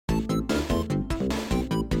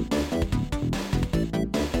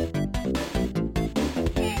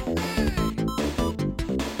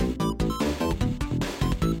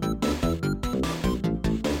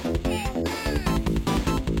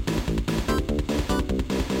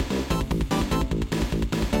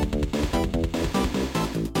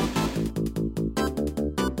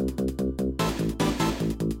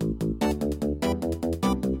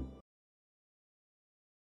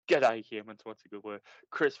G'day humans, what's a good word?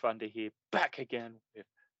 Chris Funder here, back again with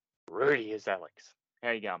Rudy as Alex. How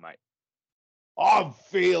you going, mate? I'm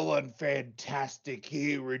feeling fantastic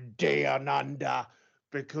here in Down Under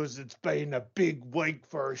because it's been a big week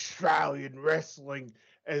for Australian wrestling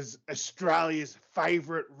as Australia's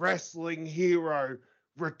favourite wrestling hero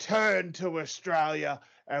returned to Australia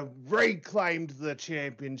and reclaimed the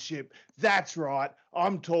championship. That's right,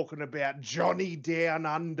 I'm talking about Johnny Down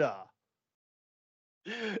Under.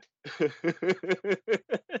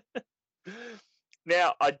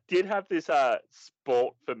 Now, I did have this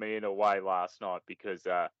sport for me in a way last night because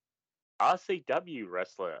RCW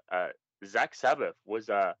wrestler Zach Sabbath was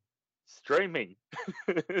streaming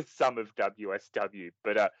some of WSW.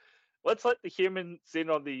 But let's let the humans in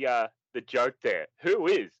on the joke there. Who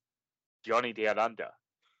is Johnny Down Under?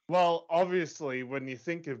 Well, obviously, when you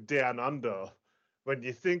think of Down Under, when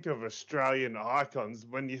you think of Australian icons,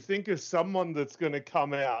 when you think of someone that's going to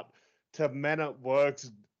come out to Men at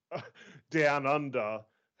Work's Down Under,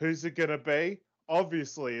 who's it going to be?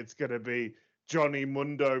 Obviously, it's going to be Johnny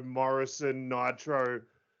Mundo Morrison, Nitro,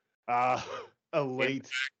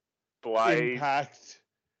 Elite, Blade. Impact,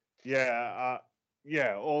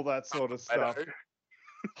 all that sort of stuff.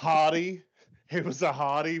 Hardy, he was a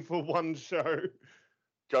Hardy for one show.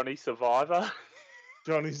 Johnny Survivor.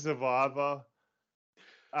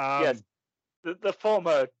 Yes, the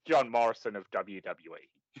former John Morrison of WWE.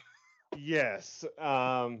 Yes.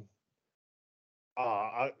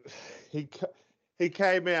 He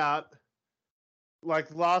came out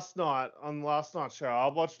like last night on last night's show. I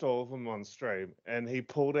watched all of them on stream, and he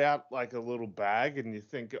pulled out like a little bag, and you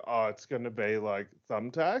think, oh, it's going to be like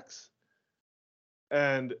thumbtacks,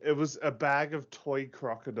 and it was a bag of toy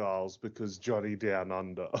crocodiles because Johnny Down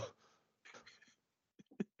Under.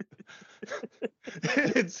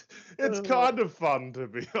 It's kind of fun, to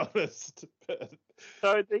be honest.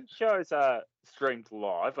 So these shows are streamed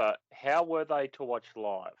live. How were they to watch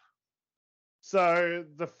live? So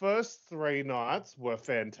the first 3 nights were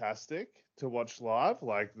fantastic to watch live,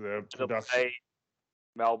 like the production.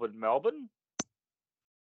 Melbourne.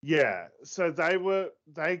 Yeah, so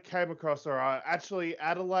they came across all right. Actually,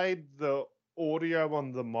 Adelaide, the audio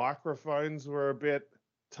on the microphones were a bit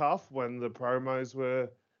tough when the promos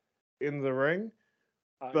were in the ring,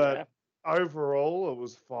 but overall it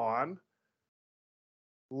was fine.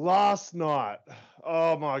 Last night,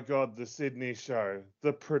 oh my God, the Sydney show.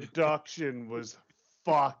 The production was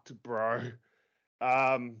fucked, bro.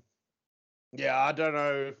 I don't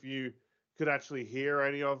know if you could actually hear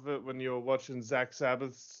any of it when you were watching Zach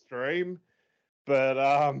Sabbath's stream,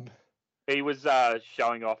 but he was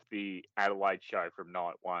showing off the Adelaide show from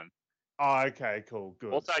night 1. Oh, okay, cool,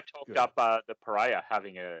 good. Also talked up the Pariah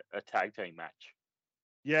having a tag team match.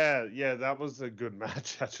 Yeah, that was a good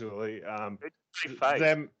match actually.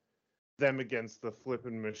 Them against the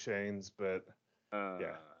flipping machines, but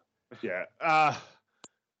yeah.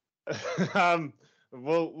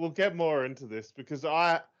 We'll get more into this because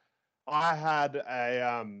I had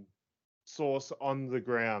a source on the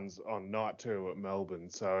grounds on night 2 at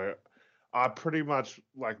Melbourne, so I pretty much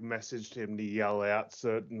like messaged him to yell out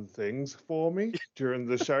certain things for me during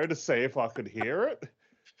the show to see if I could hear it,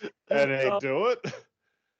 and he'd do it.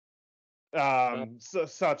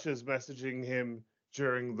 Such as messaging him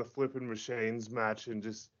during the flipping machines match and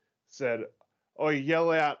just said, "Oh,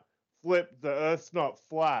 yell out, flip! The Earth's not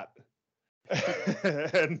flat,"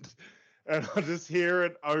 and I just hear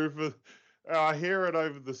it over. I hear it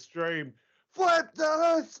over the stream. Flip! The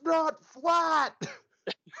Earth's not flat.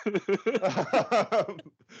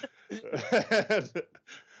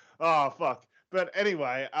 Oh fuck! But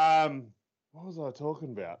anyway, what was I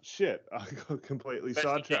talking about? Shit, I got completely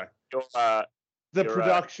sidetracked. The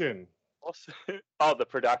production. The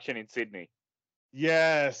production in Sydney.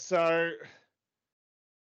 Yeah, so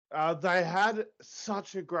they had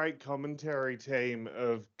such a great commentary team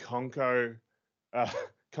of Conco,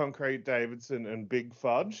 Concrete Davidson, and Big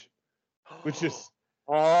Fudge, which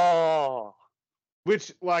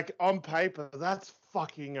like on paper that's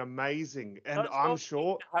fucking amazing, and I'm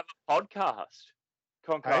sure have a podcast.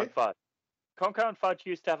 Conco and Fudge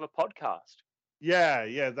used to have a podcast. Yeah,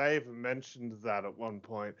 they even mentioned that at one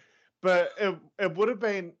point. But it would have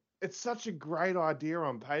been, it's such a great idea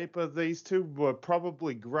on paper. These two were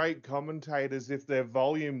probably great commentators if their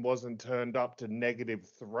volume wasn't turned up to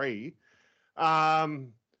 -3.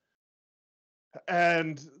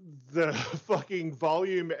 And the fucking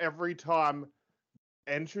volume every time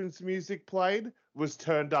entrance music played was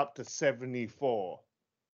turned up to 74.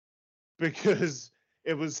 Because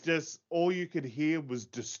it was just, all you could hear was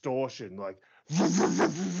distortion, like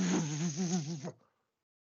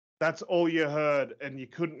That's all you heard, and you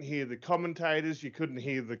couldn't hear the commentators, you couldn't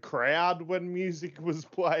hear the crowd when music was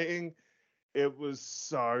playing. It was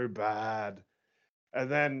so bad.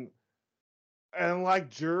 And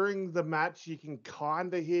like during the match, you can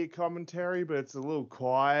kind of hear commentary, but it's a little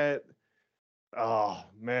quiet. Oh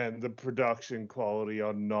man, the production quality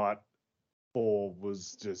on Night 4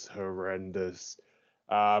 was just horrendous.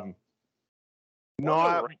 Um, What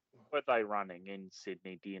Night, arena were they running in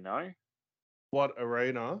Sydney? Do you know? what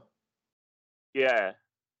arena? Yeah.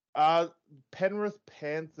 Uh, Penrith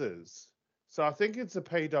Panthers. So I think it's a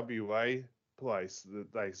PWA place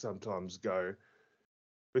that they sometimes go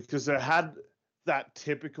because it had that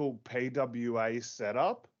typical PWA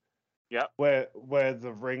setup Yep. where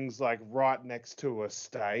the ring's like right next to a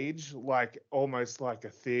stage, like almost like a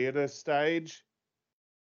theater stage,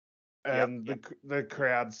 Yep. and Yep. the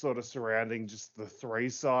crowd sort of surrounding just the three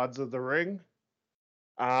sides of the ring.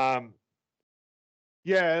 Um,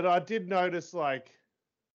 yeah, and I did notice like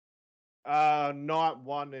night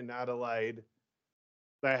one in Adelaide,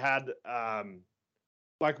 they had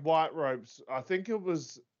like white ropes. I think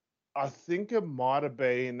it might have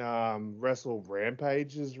been Wrestle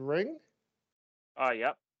Rampage's ring. Oh,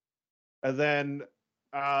 yep. And then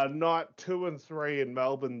night 2 and 3 in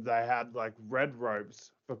Melbourne, they had like red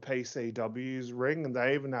ropes for PCW's ring, and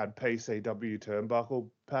they even had PCW turnbuckle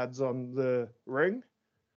pads on the ring.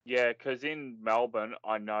 Yeah, because in Melbourne,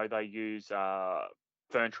 I know they use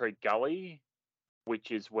Ferntree Gully,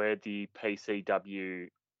 which is where the PCW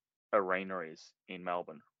arena is in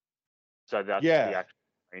Melbourne. So that's the Yeah. actual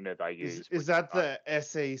arena they use. Is Which that the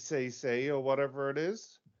SECC or whatever it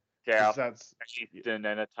is? Because South that's Eastern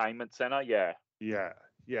Entertainment Centre. Yeah. yeah,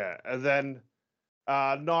 yeah. And then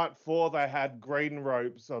night 4 they had green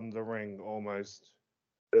ropes on the ring almost.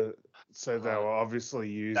 So they Uh, were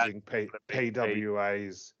obviously that's using a big P.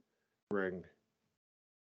 PWA's ring.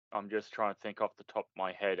 I'm just trying to think off the top of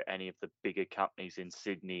my head any of the bigger companies in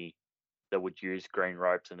Sydney that would use green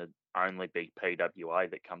ropes, and it'd only be PWA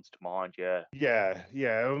that comes to mind. Yeah. Yeah,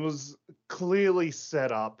 yeah, it was clearly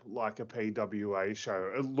set up like a PWA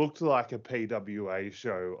show. It looked like a PWA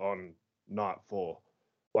show on night 4.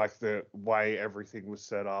 Like the way everything was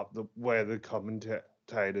set up, the where the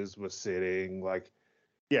commentators were sitting, like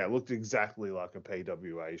yeah, it looked exactly like a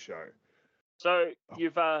PWA show. So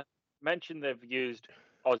you've mentioned they've used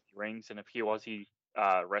Aussie rings and a few Aussie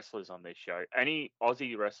wrestlers on this show. Any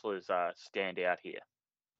Aussie wrestlers stand out here?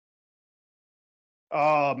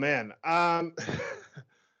 Oh man.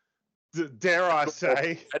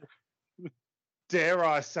 Dare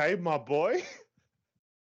I say, my boy,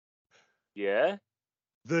 Yeah.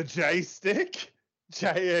 the J Stick,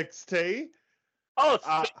 JXT. Oh,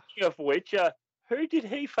 Uh, speaking of which, who did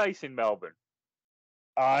he face in Melbourne?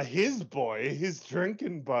 his boy, his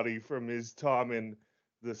drinking buddy from his time in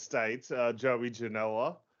the States, Joey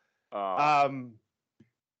Janela. Oh, Um,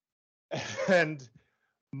 and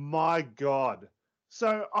my God.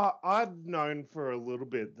 So I'd known for a little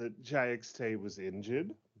bit that JXT was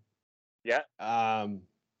injured. yeah.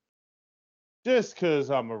 Just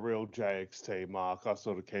because I'm a real JXT mark, I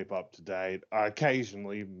sort of keep up to date. I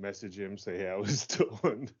occasionally message him, see how he's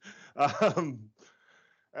doing.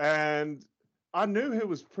 And I knew he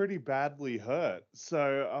was pretty badly hurt.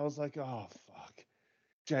 So I was like, oh, fuck.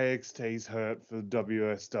 JXT's hurt for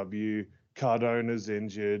WSW. Cardona's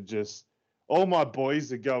injured. Just all my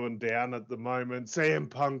boys are going down at the moment. CM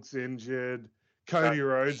Punk's injured. Cody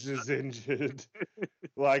Rhodes is injured.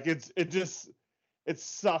 Like it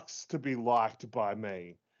sucks to be liked by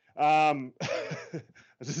me. I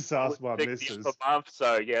just I was asked my sick the missus. other month,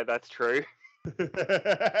 so yeah, that's true.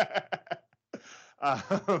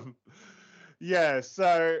 um, yeah,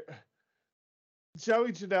 so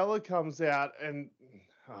Joey Janela comes out and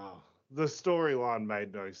the storyline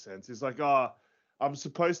made no sense. He's like, oh, I'm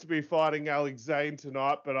supposed to be fighting Alex Zane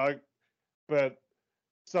tonight, but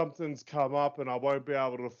something's come up and I won't be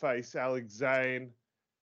able to face Alex Zane.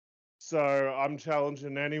 So I'm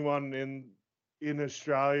challenging anyone in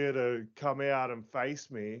Australia to come out and face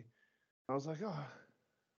me. I was like, oh,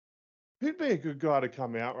 who'd be a good guy to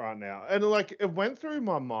come out right now? And like it went through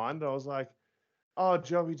my mind. I was like, oh,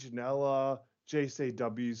 Joey Janela,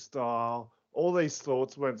 GCW style. All these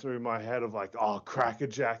thoughts went through my head of like, oh,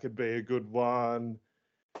 Crackerjack would be a good one.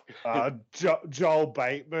 Joel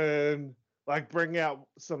Bateman, like bring out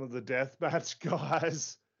some of the deathmatch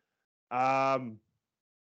guys. Um,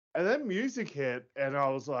 and then music hit, and I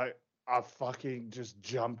was like, I fucking just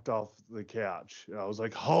jumped off the couch. I was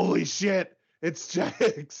like, holy shit, it's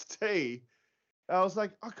JXT. I was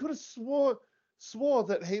like, I could have swore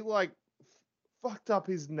that he like fucked up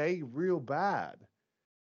his knee real bad.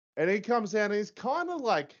 And he comes out and he's kind of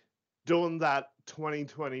like doing that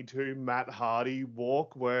 2022 Matt Hardy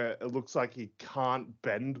walk where it looks like he can't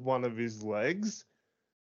bend one of his legs.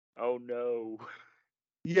 Oh no.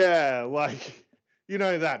 Yeah, like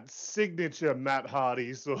that signature Matt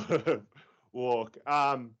Hardy sort of walk.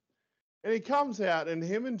 And he comes out, and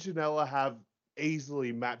him and Janela have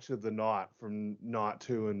easily match of the night from night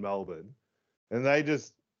 2 in Melbourne, and they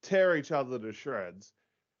just tear each other to shreds.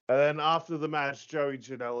 And then after the match, Joey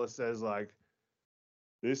Janela says like,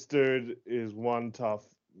 "This dude is one tough,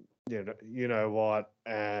 you know what?"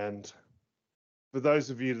 And for those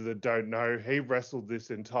of you that don't know, he wrestled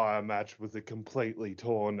this entire match with a completely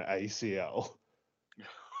torn ACL.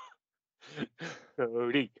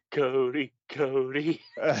 Cody, Cody, Cody.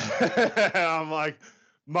 I'm like,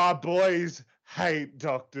 my boys hate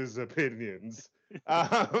doctors' opinions.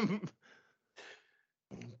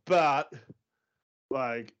 But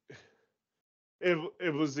like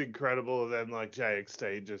it was incredible. And then like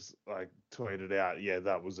JXT just like tweeted out, yeah,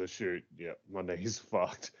 that was a shoot. Yeah, my knee's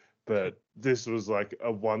fucked. But this was like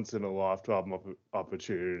a once in a lifetime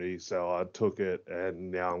opportunity, so I took it,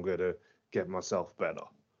 and now I'm gonna get myself better.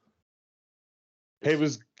 He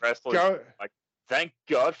was Wrestlers like, thank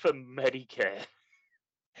God for Medicare.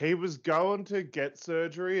 He was going to get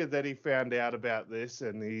surgery, and then he found out about this,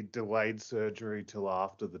 and he delayed surgery till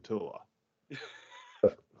after the tour.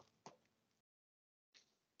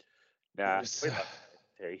 Nah, So,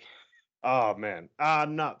 we oh man,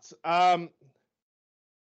 nuts.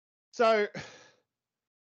 So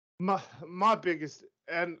my biggest,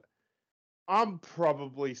 and I'm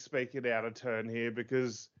probably speaking out of turn here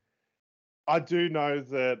because I do know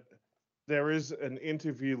that there is an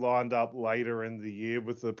interview lined up later in the year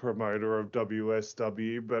with the promoter of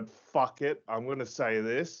WSW, but fuck it, I'm going to say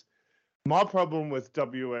this. My problem with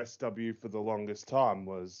WSW for the longest time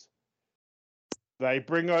was they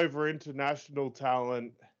bring over international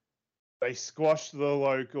talent, they squash the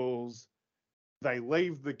locals, they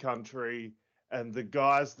leave the country, and the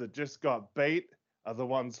guys that just got beat are the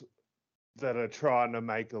ones that are trying to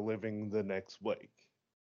make a living the next week.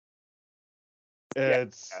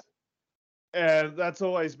 And that's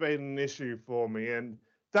always been an issue for me, and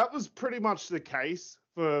that was pretty much the case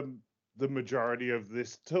for the majority of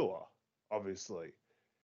this tour, obviously.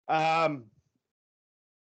 And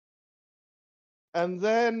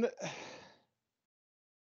then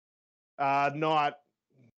night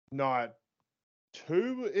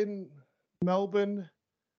 2 in Melbourne,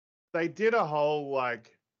 they did a whole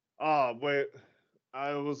like, where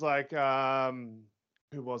I was like,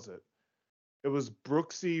 who was it? It was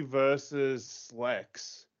Brooksy versus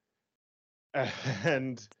Slex,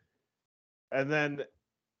 and then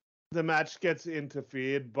the match gets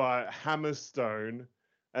interfered by Hammerstone,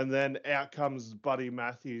 and then out comes Buddy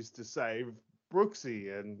Matthews to save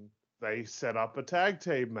Brooksy, and they set up a tag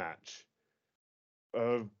team match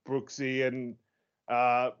of Brooksy and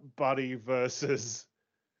Buddy versus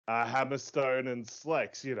Hammerstone and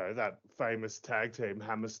Slex, that famous tag team,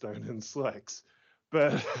 Hammerstone and Slex.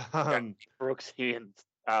 But Brooksy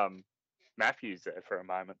and Matthews there for a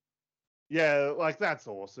moment. Yeah, like that's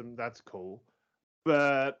awesome. That's cool.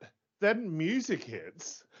 But then music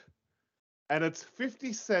hits, and it's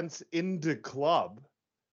 50 Cent's Indie Club,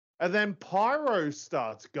 and then Pyro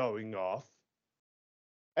starts going off,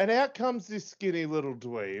 and out comes this skinny little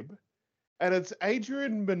dweeb, and it's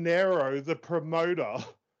Adrian Monero, the promoter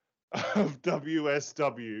of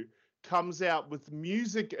WSW, comes out with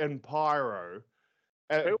music and pyro.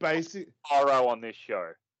 Who Basic pyro on this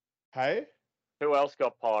show? Hey? Who else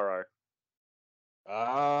got pyro?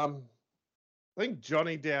 I think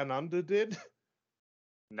Johnny Down Under did.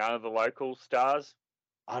 None of the local stars?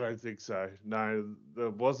 I don't think so. No, there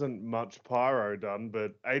wasn't much pyro done,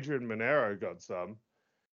 but Adrian Monero got some.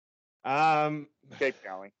 Keep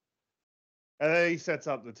going. And then he sets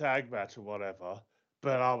up the tag match or whatever.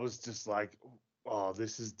 But I was just like, oh,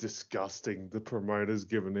 this is disgusting. The promoter's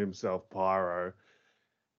given himself pyro.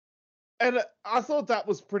 And I thought that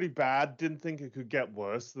was pretty bad. Didn't think it could get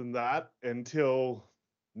worse than that until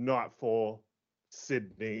night 4,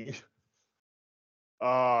 Sydney.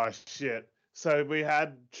 Oh, shit. So we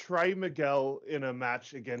had Trey Miguel in a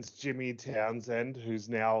match against Jimmy Townsend, who's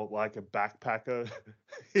now like a backpacker.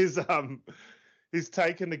 He's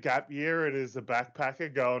taken a gap year and is a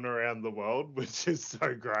backpacker going around the world, which is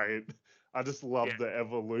so great. I just love the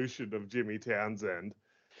evolution of Jimmy Townsend.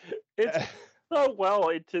 It's so well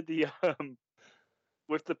into the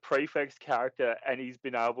with the prefix character, and he's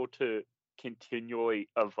been able to continually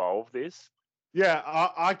evolve this. Yeah,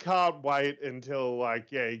 I can't wait until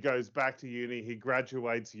he goes back to uni, he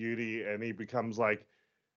graduates uni, and he becomes like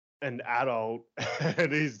an adult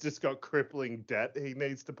and he's just got crippling debt he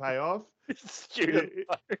needs to pay off. Student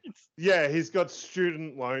loans. Yeah, he's got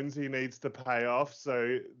student loans he needs to pay off,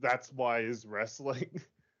 so that's why he's wrestling.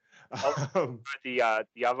 The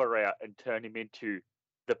other route and turn him into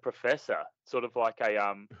the professor, sort of like a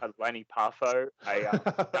Lanny Parfo,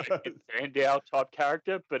 a Sandow type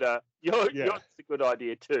character. But yours Yeah. is a good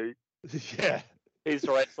idea too. Yeah. He's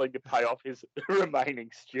wrestling to pay off his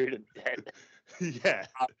remaining student debt Yeah.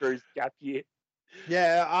 after his gap year.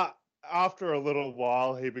 Yeah, after a little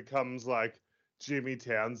while, he becomes like Jimmy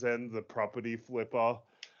Townsend, the property flipper.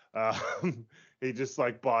 He just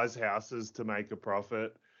like buys houses to make a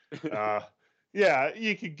profit. Yeah,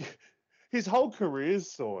 his whole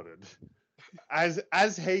career's sorted.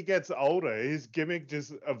 As he gets older, his gimmick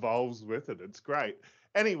just evolves with it. It's great.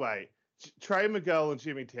 Anyway, Trey Miguel and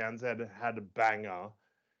Jimmy Townsend had a banger.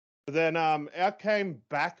 But then out came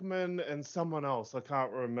Backman and someone else, I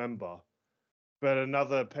can't remember. But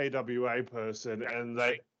another PWA person, and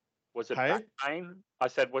they was it hey? Back Pain? I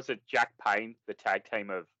said, was it Jack Payne, the tag team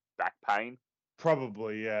of Back Pain?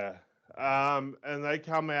 Probably, yeah. And they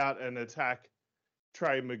come out and attack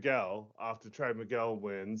Trey Miguel after Trey Miguel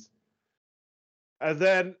wins. And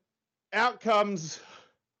then out comes,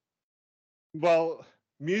 well,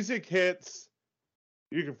 music hits.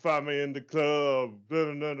 You can find me in the club,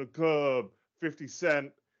 in the club. 50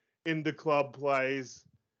 Cent in the club plays.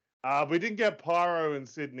 We didn't get Pyro in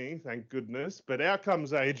Sydney, thank goodness. But out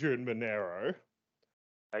comes Adrian Monero.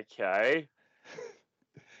 Okay.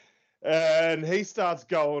 And he starts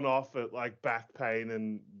going off at like Back Pain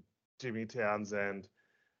and Jimmy Townsend.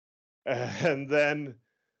 And then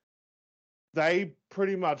they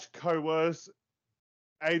pretty much coerce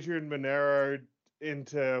Adrian Monero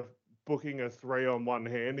into booking a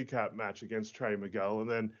 3-on-1 handicap match against Trey Miguel.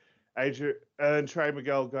 And then Trey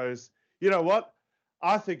Miguel goes, you know what?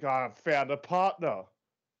 I think I've found a partner.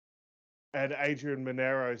 And Adrian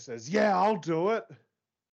Monero says, yeah, I'll do it.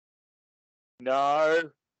 No.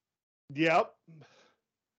 Yep.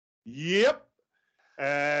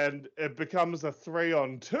 And it becomes a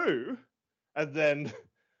 3-on-2. And then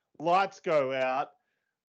lights go out,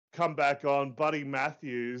 come back on. Buddy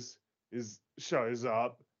Matthews shows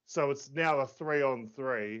up. So it's now a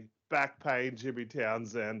 3-on-3. Back Pain, Jimmy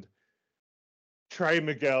Townsend, Trey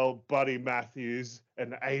Miguel, Buddy Matthews,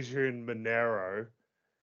 and Adrian Monero.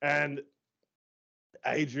 And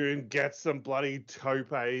Adrian gets some bloody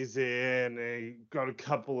topes in. He got a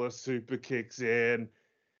couple of super kicks in.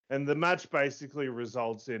 And the match basically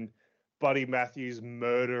results in Buddy Matthews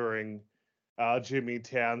murdering Jimmy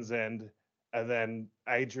Townsend and then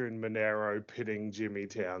Adrian Monero pitting Jimmy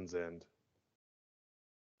Townsend.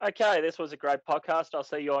 Okay, this was a great podcast. I'll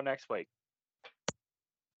see you all next week.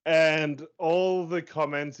 And all the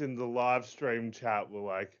comments in the live stream chat were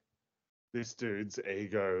like, this dude's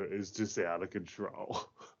ego is just out of control.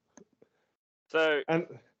 So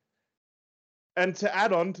and to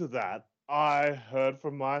add on to that, I heard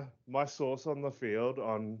from my source on the field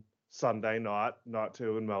on Sunday night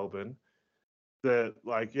 2 in Melbourne, that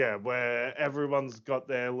like, yeah, where everyone's got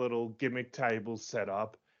their little gimmick tables set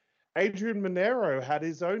up. Adrian Monero had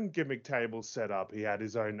his own gimmick table set up. He had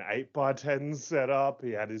his own 8x10 set up.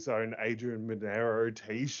 He had his own Adrian Monero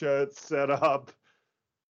t-shirt set up.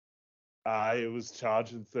 It was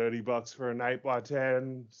charging $30 for an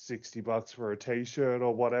 8x10, $60 for a t-shirt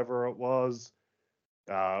or whatever it was.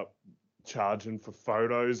 Charging for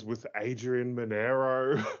photos with Adrian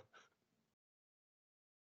Monero.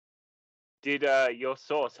 did your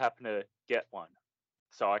source happen to get one?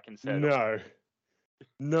 So I can set it up?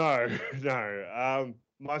 No.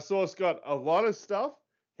 My source got a lot of stuff.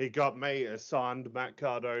 He got me a signed Matt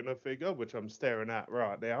Cardona figure, which I'm staring at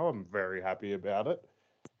right now. I'm very happy about it.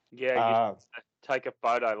 Yeah, you should take a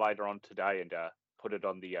photo later on today and put it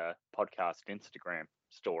on the podcast Instagram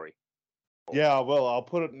story. Yeah, well, I'll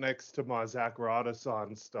put it next to my Zack Ryder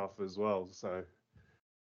signed stuff as well, so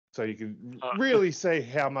you can really see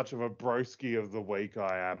how much of a broski of the week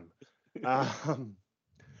I am.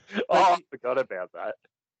 I forgot about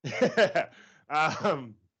that. Yeah.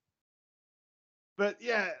 But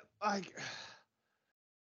yeah, like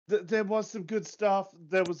there was some good stuff.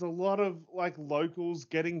 There was a lot of like locals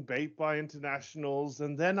getting beat by internationals,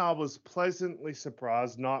 and then I was pleasantly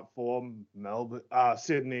surprised. Night 4, Melbourne,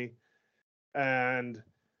 Sydney, and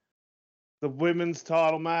the women's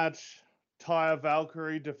title match. Taya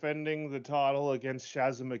Valkyrie defending the title against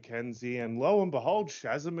Shazza McKenzie, and lo and behold,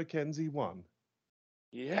 Shazza McKenzie won.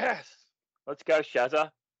 Yes, let's go,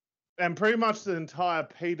 Shazza. And pretty much the entire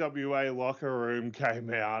PWA locker room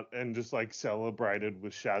came out and just like celebrated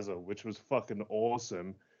with Shazza, which was fucking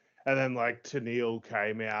awesome. And then like Tennille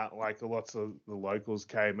came out, like lots of the locals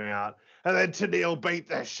came out, and then Tennille beat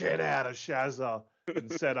the shit out of Shazza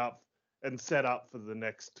and set up for the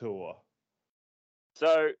next tour.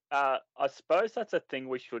 So I suppose that's a thing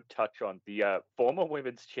we should touch on. The former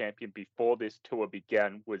women's champion before this tour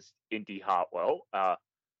began was Indy Hartwell.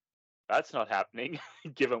 That's not happening,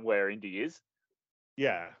 given where Indy is.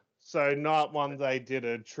 Yeah. So night one they did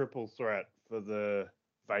a triple threat for the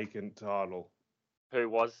vacant title. Who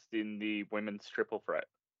was in the women's triple threat?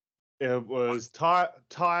 It was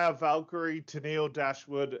Taya Valkyrie, Tennille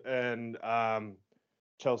Dashwood, and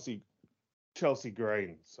Chelsea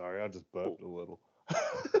Green. Sorry, I just burped a little.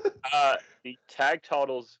 The tag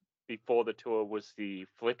titles before the tour was the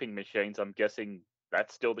flipping machines. I'm guessing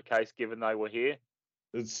that's still the case, given they were here.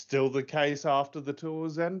 It's still the case after the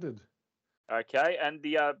tour's ended. Okay, and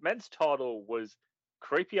the men's title was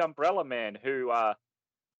Creepy Umbrella Man, who,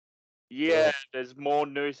 there's more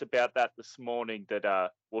news about that this morning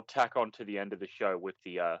that we'll tack on to the end of the show with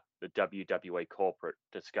the WWE corporate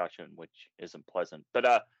discussion, which isn't pleasant.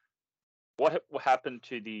 But what happened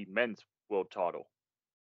to the men's world title?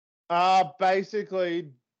 Basically,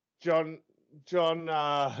 Johnny Down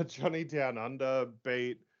Under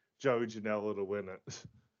beat Joey Janela to win it.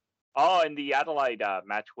 Oh, in the Adelaide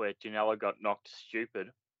match where Janela got knocked stupid.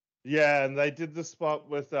 Yeah, and they did the spot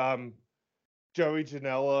with Joey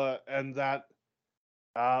Janela and that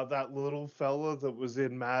little fella that was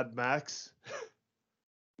in Mad Max.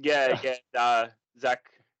 Yeah. Zach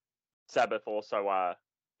Sabbath also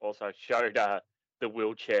showed the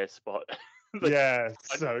wheelchair spot. Yeah,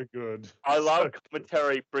 so good. I love So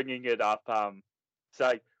commentary bringing it up,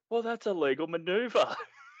 saying, "Well, that's a legal maneuver."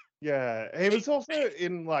 yeah, he was also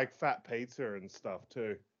in like Fat Pizza and stuff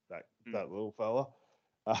too. That little fella,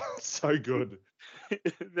 so good.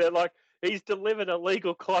 They're like, he's delivered a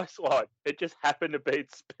legal clothesline. It just happened to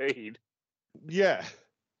beat speed. Yeah,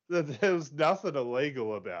 there was nothing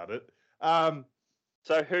illegal about it.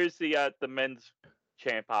 So who's the men's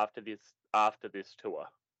champ after this tour?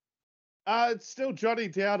 It's still Johnny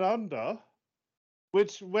Down Under.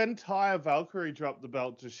 Which, when Taya Valkyrie dropped the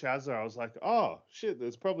belt to Shazza, I was like, oh, shit,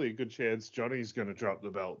 there's probably a good chance Johnny's going to drop the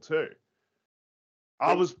belt too.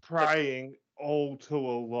 I was praying all too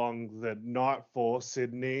long that night 4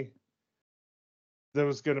 Sydney, there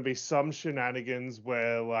was going to be some shenanigans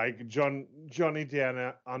where, like, Johnny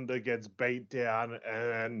Down Under gets beat down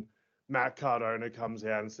and Matt Cardona comes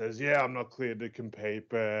out and says, yeah, I'm not cleared to compete,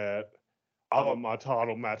 but I want my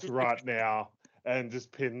title match right now, and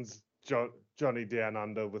just pins Johnny Down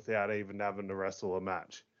Under without even having to wrestle a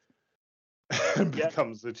match and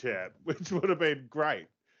becomes the champ, which would have been great.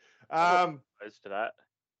 Close to that.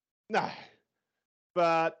 No,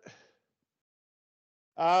 but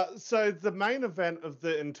so the main event of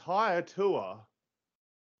the entire tour,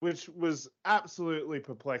 which was absolutely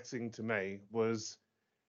perplexing to me, was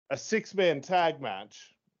a 6-man tag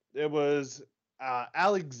match. It was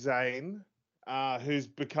Alex Zane, who's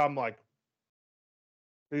become like,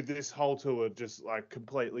 who this whole tour just like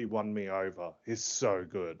completely won me over. He's so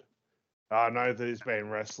good. I know that he's been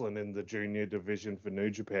wrestling in the junior division for New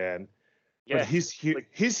Japan, but he's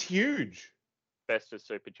huge. Best of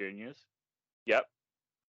Super Juniors. Yep.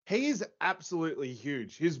 He is absolutely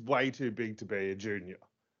huge. He's way too big to be a junior,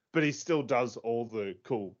 but he still does all the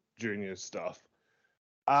cool junior stuff.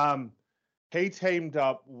 He teamed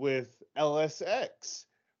up with LSX,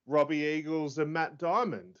 Robbie Eagles, and Matt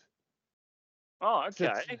Diamond. Oh,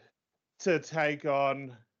 okay. To take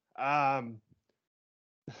on, what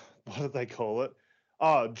do they call it?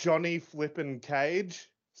 Oh, Johnny Flippin' Cage.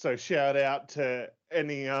 So shout out to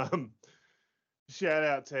any Mortal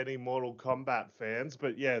Kombat fans.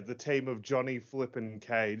 But yeah, the team of Johnny Flippin'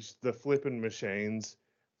 Cage, the Flippin' Machines,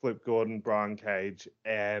 Flip Gordon, Brian Cage,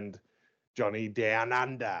 and Johnny Down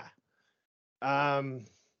Under. So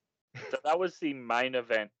that was the main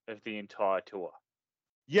event of the entire tour.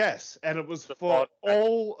 Yes, and it was for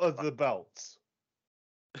all of the belts.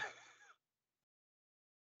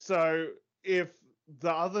 So if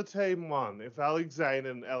the other team won, if Alex Zane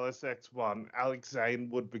and LSX won, Alex Zane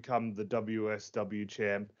would become the WSW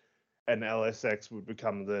champ and LSX would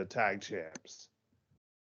become the tag champs.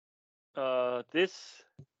 This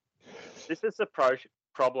is the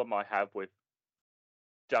problem I have with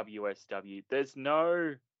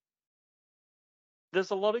WSW.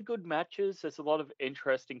 There's a lot of good matches. There's a lot of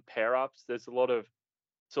interesting pair-ups. There's a lot of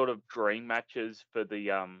sort of dream matches for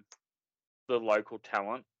the local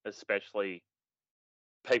talent, especially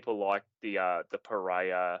people like the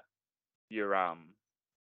Pereira, your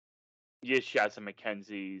Shazza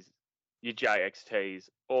McKenzie's, your JXTs,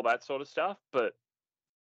 all that sort of stuff. But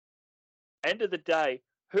end of the day,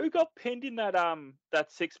 Who got pinned in that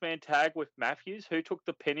 6-man tag with Matthews? Who took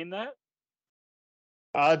the pin in that?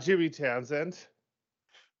 Jimmy Townsend.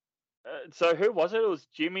 So who was it? It was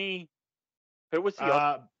Jimmy. Who was the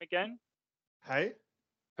Aussie team again? Hey?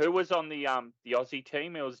 Who was on the Aussie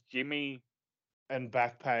team? It was Jimmy. And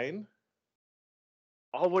back pain.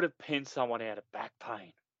 I would have pinned someone out of back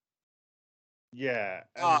pain. Yeah,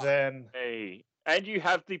 and then... Hey. And you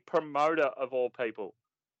have the promoter of all people,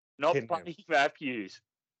 not Buddy Matthews,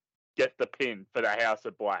 get the pin for the House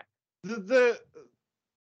of Black. The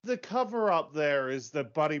cover up there is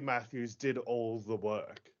that Buddy Matthews did all the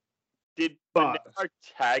work. Did Monero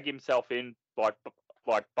tag himself in like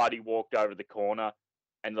Buddy walked over the corner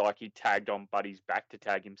and like he tagged on Buddy's back to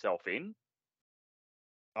tag himself in?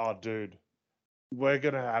 Oh, dude. We're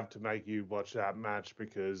going to have to make you watch that match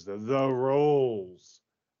because the rules.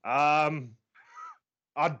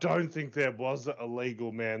 I don't think there was a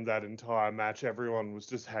legal man that entire match. Everyone was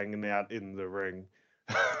just hanging out in the ring.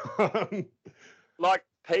 Like,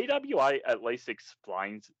 PWA at least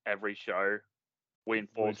explains every show we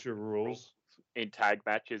enforce rules in tag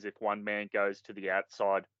matches. If one man goes to the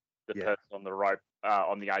outside, the person on the rope,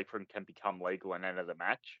 on the apron can become legal and enter the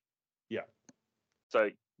match. Yeah. So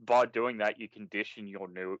by doing that, you condition your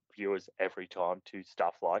new viewers every time to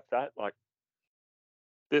stuff like that. Like,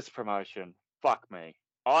 this promotion, fuck me.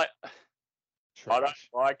 I don't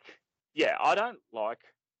like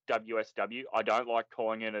WSW. I don't like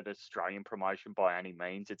calling it an Australian promotion by any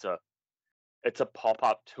means. It's a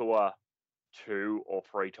pop-up tour 2 or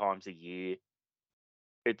 3 times a year.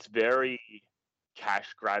 It's very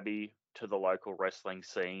cash grabby to the local wrestling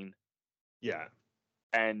scene. Yeah.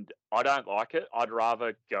 And I don't like it. I'd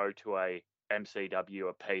rather go to a MCW,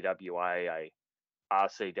 a PWA, a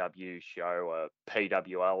RCW show, a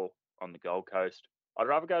PWL on the Gold Coast. I'd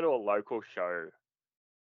rather go to a local show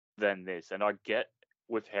than this. And I get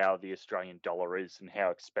with how the Australian dollar is and how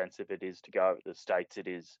expensive it is to go to the States, it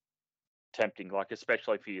is tempting, like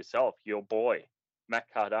especially for yourself, your boy, Matt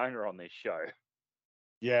Cardona on this show.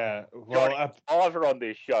 Yeah, well, Ivor on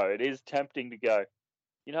this show. It is tempting to go,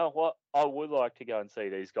 you know what? I would like to go and see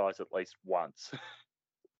these guys at least once.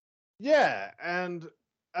 Yeah, and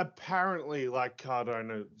apparently, like,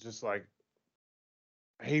 Cardona just, like,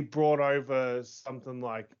 he brought over something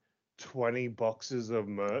like 20 boxes of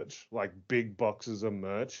merch, like big boxes of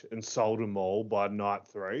merch, and sold them all by night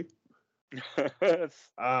 3.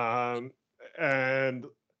 And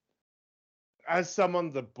as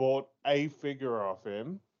someone that bought a figure off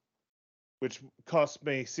him, which cost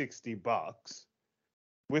me $60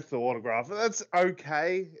 with the autograph, that's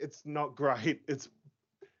okay. It's not great. It's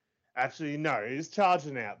actually, no, he's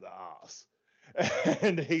charging out the ass.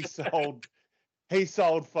 And he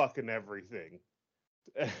sold fucking everything.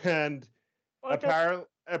 And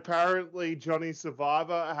apparently Johnny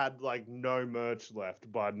Survivor had like no merch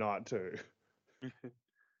left by night 2.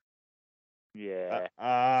 Yeah.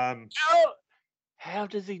 How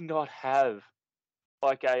does he not have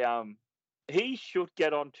like a he should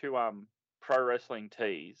get onto Pro Wrestling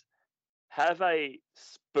Tees, have a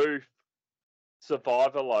spoof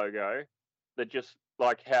Survivor logo that just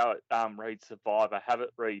like how it reads Survivor, have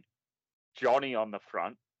it read Johnny on the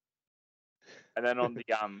front, and then on the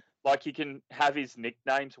like you can have his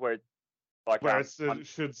nicknames where like where it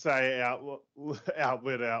should say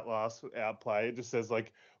outwit, outlast, outplay. It just says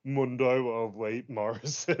like Mundo of Wheat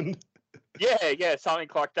Morrison. Yeah, something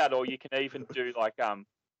like that. Or you can even do like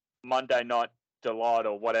Monday Night Delight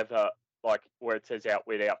or whatever, like where it says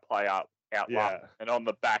outwit, outplay, outlast, and on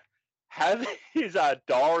the back have his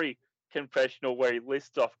diary confessional where he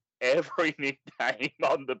lists off every nickname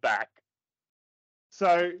on the back.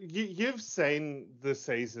 So you've seen the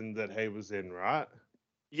season that he was in, right?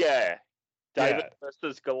 Yeah. David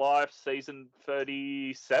versus Goliath, season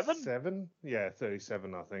 37? Yeah,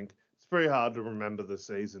 37, I think. It's pretty hard to remember the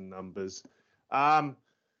season numbers. So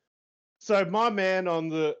my man on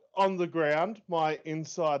the ground, my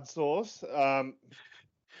inside source,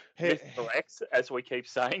 Mr. X, as we keep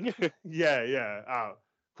saying. Yeah.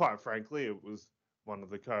 Quite frankly, it was one of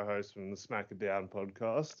the co-hosts from the Smack It Down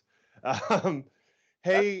podcast.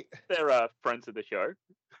 They're friends of the show.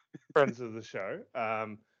 Friends of the show.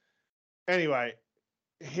 Anyway,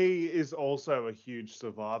 he is also a huge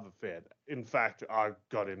Survivor fan. In fact, I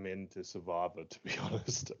got him into Survivor, to be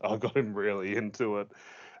honest. I got him really into it.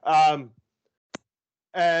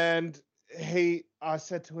 And I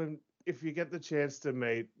said to him, if you get the chance to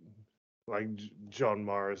meet like John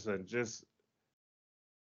Morrison, just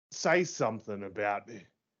say something about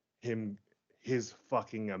his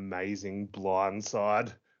fucking amazing blind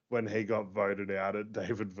side when he got voted out at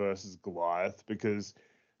David versus Goliath, because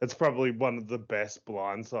It's probably one of the best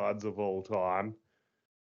blindsides of all time.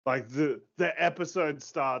 Like the episode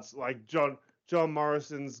starts like John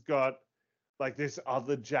Morrison's got like this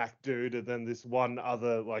other Jack dude and then this one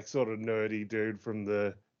other like sort of nerdy dude from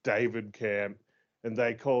the David camp, and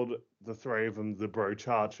they called the three of them the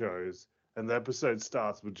Brochachos. And the episode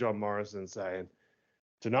starts with John Morrison saying,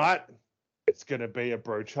 "Tonight it's going to be a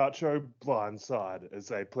Brochacho blindside," as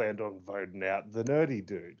they planned on voting out the nerdy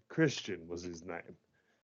dude. Christian was his name.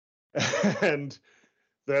 And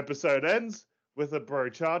the episode ends with a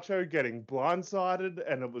Brochacho getting blindsided,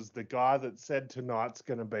 and it was the guy that said tonight's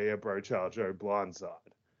going to be a Brochacho blindside.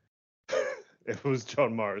 It was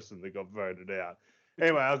John Morrison that got voted out.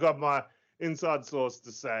 Anyway, I got my inside source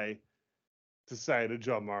to say to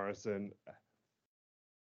John Morrison,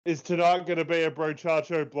 "Is tonight going to be a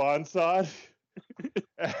Brochacho blindside?"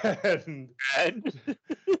 and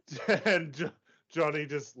and Johnny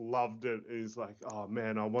just loved it. He's like, "Oh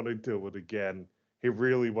man, I want to do it again." He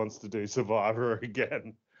really wants to do Survivor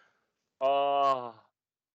again. Oh,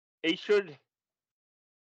 he should.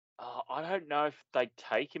 I don't know if they'd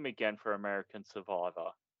take him again for American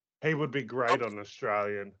Survivor. He would be great on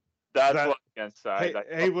Australian. That's That what I'm going to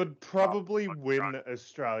say. he would probably win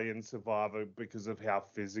Australian Survivor because of how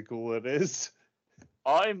physical it is.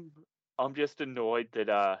 I'm just annoyed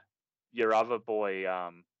that your other boy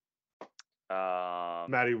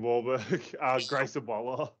Matty Wahlberg, Grayson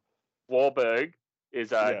Waller. Wahlberg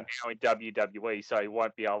is Yeah. now in WWE, so he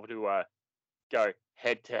won't be able to go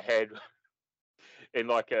head to head in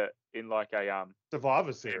like a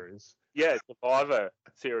Survivor series. Yeah, Survivor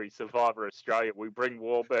series, Survivor Australia. We bring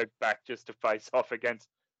Wahlberg back just to face off against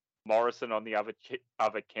Morrison on the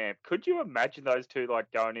other camp. Could you imagine those two like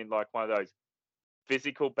going in like one of those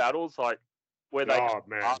physical battles, like where they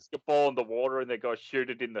basketball in the water and they go shoot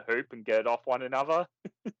it in the hoop and get it off one another?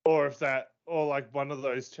 Or like one of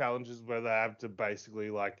those challenges where they have to basically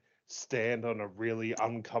like stand on a really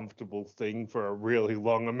uncomfortable thing for a really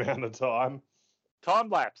long amount of time. Time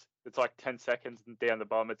lapse. It's like 10 seconds, and down the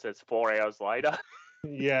bottom it says 4 hours later.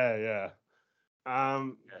 Yeah.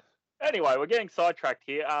 Anyway, we're getting sidetracked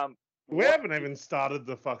here. We haven't even started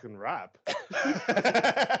the fucking rap.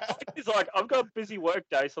 It's like, I've got a busy work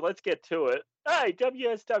day, so let's get to it. Hey,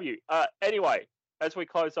 WSW. Anyway, as we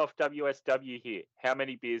close off WSW here, how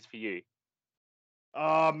many beers for you?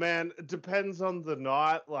 Oh, man, it depends on the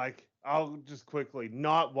night. Like, I'll just quickly,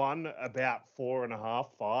 night one, about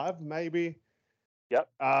 4.5, 5, maybe. Yep.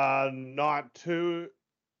 Night two,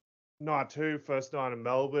 first night in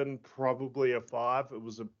Melbourne, probably a 5. It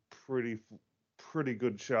was a pretty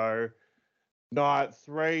good show. Night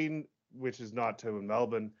 3, which is night 2 in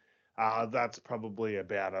Melbourne, that's probably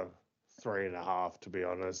about a 3.5, to be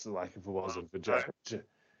honest. Like if it wasn't for JXT,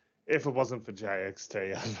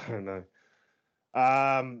 I don't know.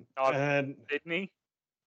 And Sydney.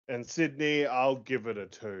 And Sydney, I'll give it a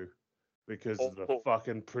 2 because of the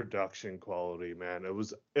fucking production quality, man. It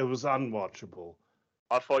was unwatchable.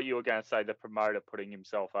 I thought you were going to say the promoter putting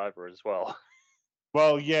himself over as well.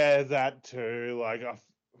 Well, yeah, that too. Like,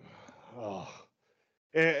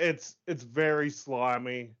 it's very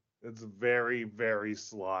slimy. It's very, very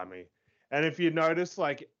slimy. And if you notice,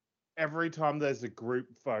 like, every time there's a group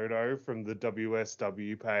photo from the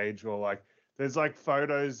WSW page, or like, there's like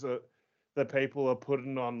photos that people are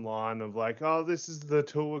putting online of like, oh, this is the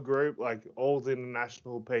tour group, like all the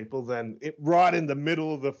international people. Then right in the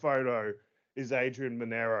middle of the photo is Adrian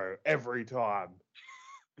Monero every time.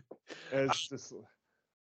 It's just.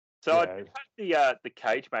 So I had the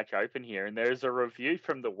cage match open here, and there's a review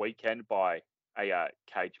from the weekend by a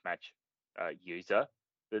cage match user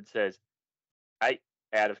that says 8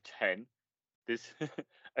 out of 10. This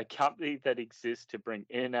a company that exists to bring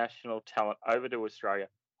international talent over to Australia,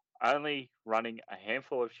 only running a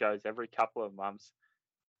handful of shows every couple of months,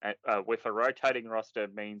 and, with a rotating roster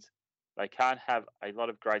means they can't have a lot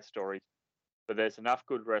of great stories, but there's enough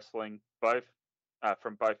good wrestling, both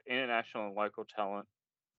from both international and local talent,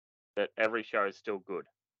 that every show is still good.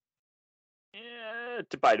 Yeah,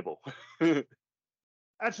 debatable.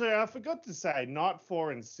 Actually, I forgot to say, night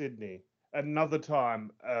 4 in Sydney, another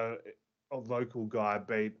time a local guy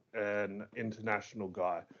beat an international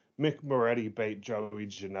guy. Mick Moretti beat Joey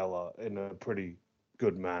Janela in a pretty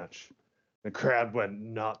good match. The crowd went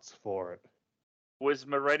nuts for it. Was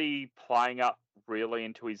Moretti playing up really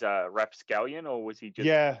into his rapscallion, or was he just...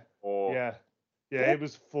 Yeah, he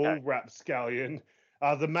was full rapscallion.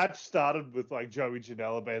 The match started with like Joey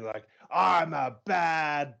Janela being like, "I'm a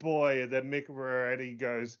bad boy," and then Mick Moretti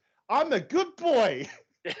goes, "I'm a good boy."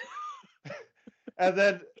 And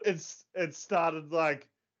then it started like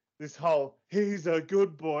this whole "he's a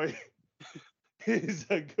good boy." He's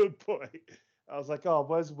a good point. I was like, oh,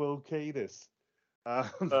 where's Will Keatis?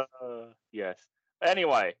 Yes.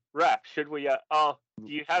 Anyway, rap. Should we? Oh,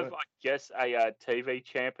 do you have, I guess, a TV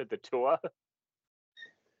champ at the tour?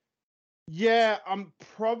 Yeah, I'm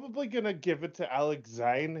probably gonna give it to Alex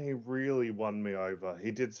Zane. He really won me over.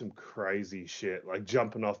 He did some crazy shit, like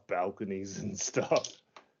jumping off balconies and stuff.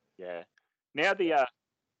 Yeah. Now the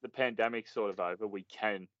pandemic's sort of over, we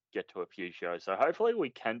can get to a few shows. So hopefully we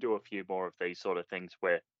can do a few more of these sort of things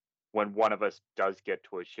where when one of us does get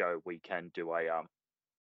to a show, we can do a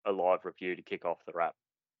live review to kick off the wrap.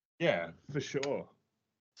 Yeah, for sure.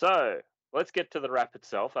 So let's get to the wrap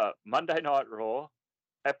itself. Monday Night Raw,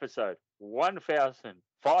 episode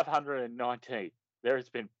 1519. There has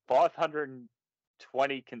been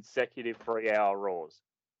 520 consecutive 3-hour Raws.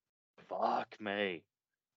 Fuck me.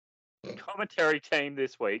 Commentary team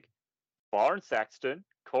this week: Byron Saxton,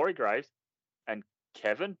 Corey Graves, and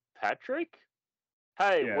Kevin Patrick.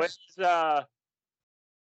 Hey, Yes. where's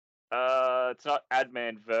it's not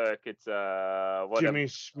Adman Verk, it's whatever. Jimmy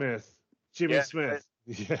Smith. Jimmy Yeah, Smith.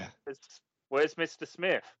 Yeah. Where's Mr.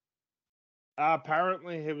 Smith?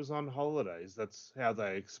 Apparently he was on holidays. That's how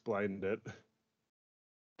they explained it.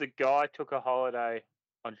 The guy took a holiday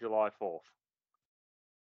on July 4th.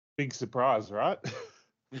 Big surprise, right?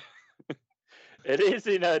 It is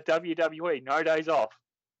in a WWE, no days off.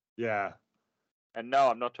 Yeah. And no,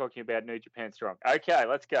 I'm not talking about New Japan Strong. Okay,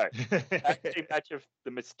 let's go. Actually, match of the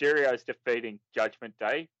Mysterios defeating Judgment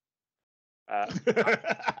Day.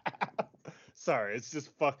 Sorry, it's just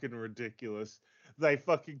fucking ridiculous. They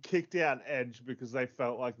fucking kicked out Edge because they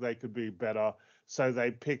felt like they could be better. So they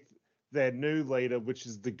picked their new leader, which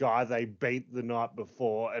is the guy they beat the night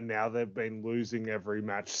before, and now they've been losing every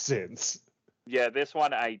match since. Yeah, this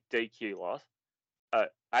one a DQ loss.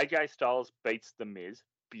 AJ Styles beats The Miz.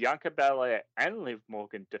 Bianca Belair and Liv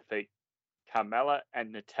Morgan defeat Carmella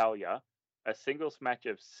and Natalya. A singles match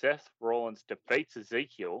of Seth Rollins defeats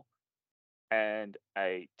Ezekiel. And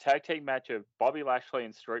a tag team match of Bobby Lashley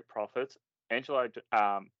and Street Profits, Angelo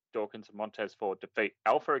Dawkins and Montez Ford defeat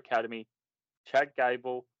Alpha Academy, Chad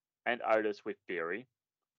Gable, and Otis with Theory.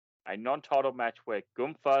 A non-title match where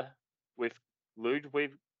Gunther with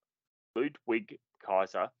Ludwig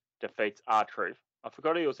Kaiser defeats R-Truth. I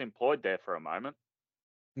forgot he was employed there for a moment.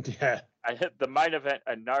 Yeah. The main event,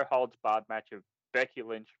 a no-holds-barred match of Becky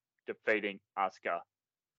Lynch defeating Asuka.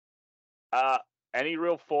 Any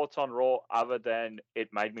real thoughts on Raw other than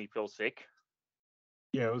it made me feel sick?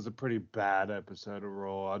 Yeah, it was a pretty bad episode of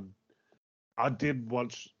Raw. I did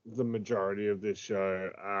watch the majority of this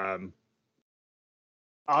show.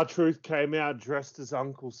 R-Truth came out dressed as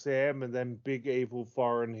Uncle Sam, and then big evil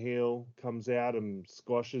foreign heel comes out and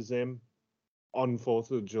squashes him on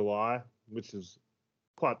 4th of July, which is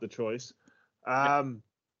quite the choice. Yeah,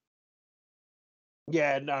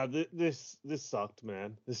 no, this sucked,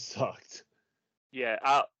 man. This sucked. Yeah.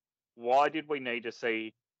 Why did we need to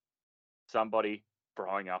see somebody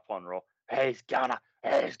throwing up on Raw? He's gonna.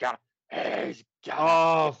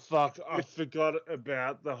 Oh, fuck. I forgot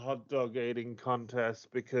about the hot dog eating contest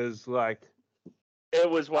because, like... It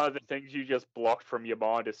was one of the things you just blocked from your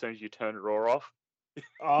mind as soon as you turned Raw off.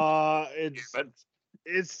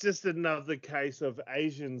 It's just another case of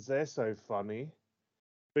Asians, they're so funny.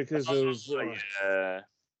 Because it was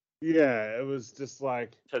yeah, it was just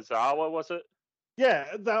like... Tozawa, was it? Yeah,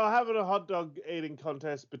 they were having a hot dog eating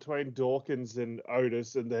contest between Dawkins and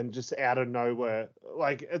Otis, and then just out of nowhere,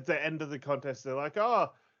 like at the end of the contest, they're like,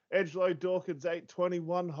 oh, Edgeley Dawkins ate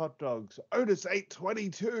 21 hot dogs. Otis ate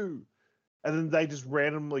 22. And then they just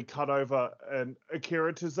randomly cut over, and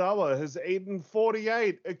Akira Tozawa has eaten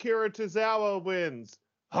 48. Akira Tozawa wins.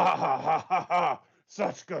 Ha ha ha ha ha.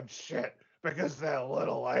 Such good shit, because they're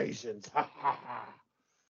little Asians. Ha ha ha.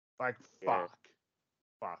 Like, fuck.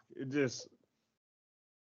 Yeah. Fuck. It just...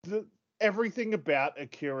 everything about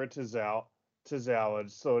Akira Tozawa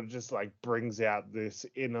sort of just like brings out this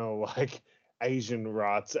inner like Asian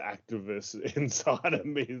rights activist inside of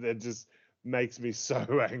me that just makes me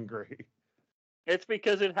so angry. It's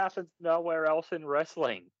because it happens nowhere else in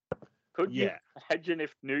wrestling. Could you imagine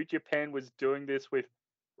if New Japan was doing this with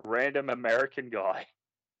random American guy?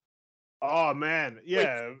 Oh man,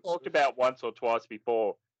 yeah. We talked about once or twice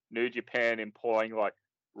before New Japan employing like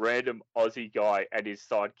random Aussie guy and his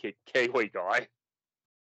sidekick Kiwi guy.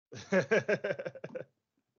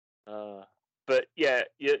 But yeah,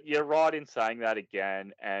 you're right in saying that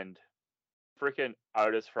again. And freaking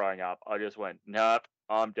Otis throwing up, I just went, nope,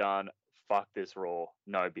 I'm done. Fuck this Raw.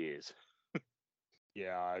 No beers.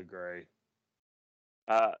 Yeah, I agree.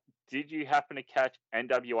 Did you happen to catch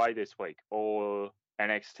NWA this week or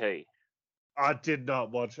NXT? I did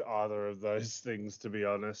not watch either of those things, to be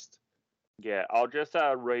honest. Yeah, I'll just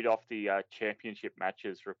read off the championship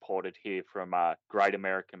matches reported here from Great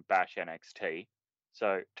American Bash NXT.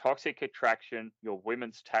 So, Toxic Attraction, your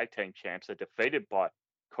women's tag team champs, are defeated by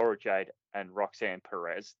Cora Jade and Roxanne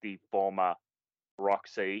Perez, the former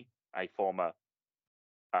Roxy, a former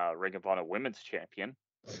Ring of Honor women's champion.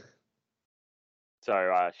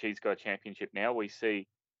 So she's got a championship now. We see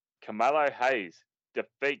Camelo Hayes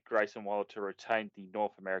defeat Grayson Waller to retain the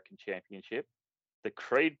North American Championship. The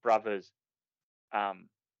Creed brothers, um,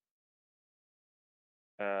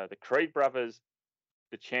 the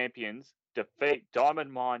champions, defeat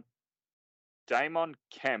Diamond Mine, Damon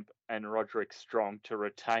Kemp, and Roderick Strong to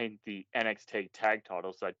retain the NXT tag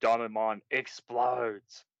titles. So Diamond Mine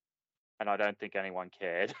explodes, and I don't think anyone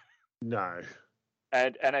cared. No.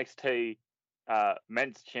 And NXT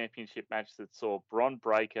men's championship match that saw Bron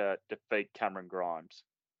Breakker defeat Cameron Grimes.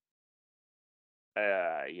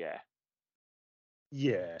 Yeah.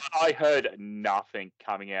 Yeah. I heard nothing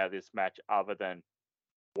coming out of this match other than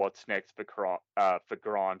what's next for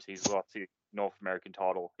Grimes. He's lost the North American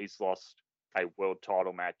title. He's lost a world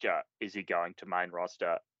title match. Is he going to main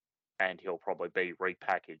roster? And he'll probably be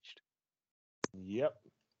repackaged. Yep.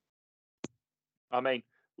 I mean,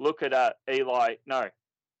 look at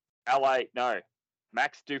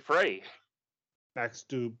Max Dufree. Max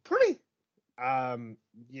Dupree.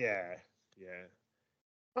 Yeah.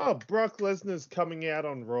 Oh, Brock Lesnar's coming out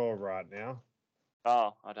on Raw right now.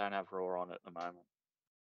 Oh, I don't have Raw on at the moment.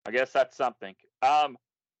 I guess that's something.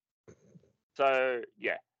 So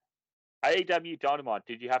yeah, AEW Dynamite.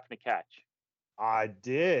 Did you happen to catch? I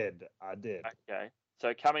did. Okay.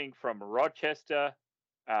 So coming from Rochester,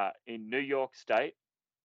 in New York State.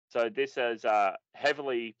 So this is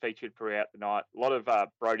heavily featured throughout the night. A lot of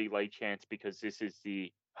Brody Lee chants because this is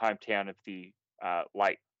the hometown of the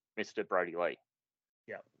late Mr. Brody Lee.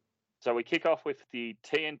 Yep. So we kick off with the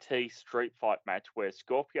TNT Street Fight match where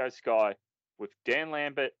Scorpio Sky with Dan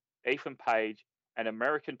Lambert, Ethan Page, and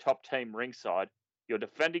American Top Team ringside, your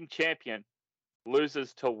defending champion,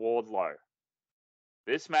 loses to Wardlow.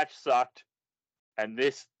 This match sucked, and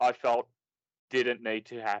this, I felt, didn't need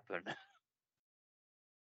to happen.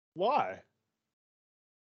 Why?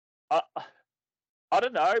 I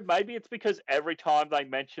don't know. Maybe it's because every time they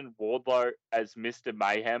mention Wardlow as Mr.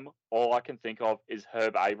 Mayhem, all I can think of is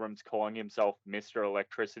Herb Abrams calling himself Mr.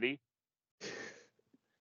 Electricity.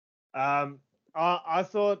 I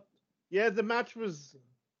thought, yeah, the match was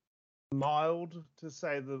mild to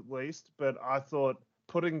say the least, but I thought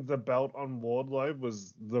putting the belt on Wardlow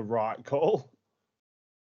was the right call.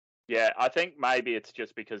 Yeah, I think maybe it's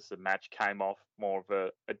just because the match came off more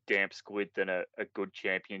of a damp squid than a good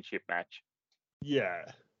championship match. Yeah.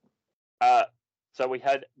 So we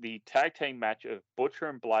had the tag team match of Butcher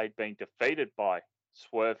and Blade being defeated by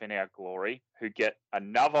Swerve in Our Glory, who get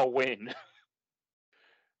another win.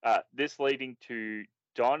 This leading to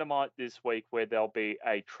Dynamite this week, where there'll be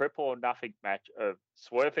a triple or nothing match of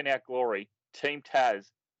Swerve in Our Glory, Team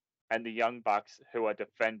Taz, and the Young Bucks, who are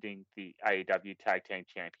defending the AEW Tag Team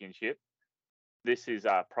Championship. This is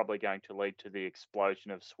probably going to lead to the explosion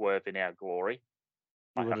of Swerve in Our Glory.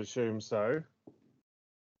 You would assume so.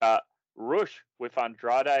 Rush with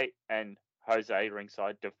Andrade and Jose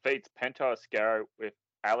ringside defeats Penta Oscuro with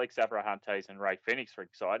Alex Abrahantes and Ray Phoenix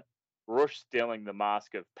ringside. Rush stealing the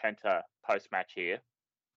mask of Penta post-match here.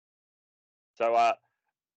 So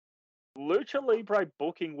Lucha Libre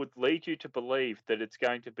booking would lead you to believe that it's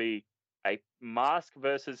going to be a mask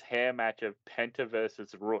versus hair match of Penta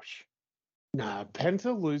versus Rush. Nah,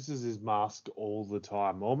 Penta loses his mask all the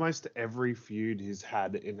time. Almost every feud he's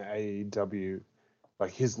had in AEW,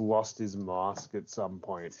 like he's lost his mask at some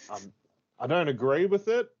point. I don't agree with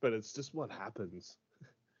it, but it's just what happens.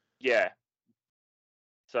 Yeah.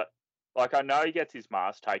 So, like, I know he gets his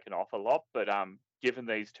mask taken off a lot, but given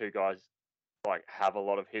these two guys like have a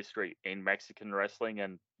lot of history in Mexican wrestling,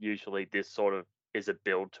 and usually this sort of is a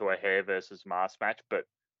build to a hair versus mask match, but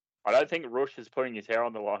I don't think Rush is putting his hair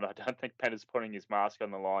on the line. I don't think Penn is putting his mask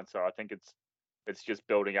on the line. So I think it's just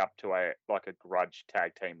building up to a grudge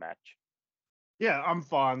tag team match. Yeah, I'm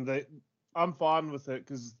fine. I'm fine with it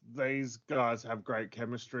because these guys have great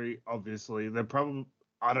chemistry. Obviously, they're probably,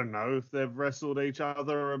 I don't know if they've wrestled each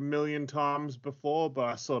other a million times before, but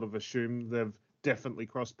I sort of assume they've definitely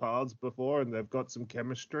crossed paths before and they've got some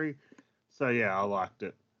chemistry. So yeah, I liked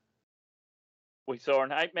it. We saw an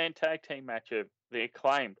 8-man tag team match of the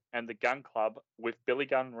Acclaimed and the Gun Club with Billy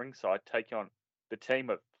Gunn ringside taking on the team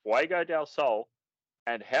of Fuego del Sol.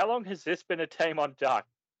 And how long has this been a team on Dark?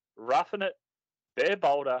 Ruffin It, Bear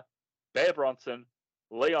Boulder, Bear Bronson,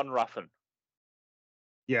 Leon Ruffin.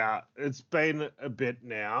 Yeah, it's been a bit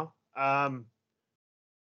now.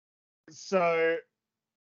 So,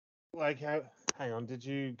 like, hang on, did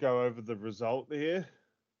you go over the result here?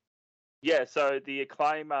 Yeah, so the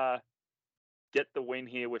Acclaim get the win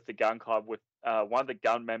here with the Gun Club, with one of the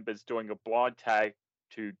Gun members doing a blind tag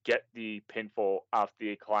to get the pinfall after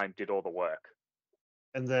the Acclaim did all the work.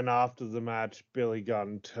 And then after the match, Billy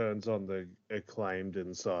Gunn turns on the Acclaimed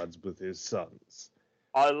and sides with his sons.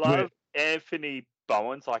 I love Anthony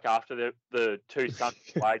Bowens, like after the two sons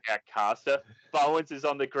played out caster, Bowens is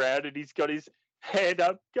on the ground and he's got his hand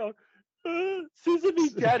up going, scissor me,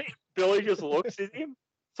 daddy. Billy just looks at him,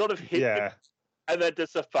 sort of hits him, and then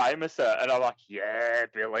just a famous, and I'm like, yeah,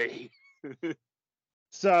 Billy.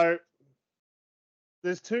 So,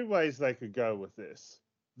 there's two ways they could go with this.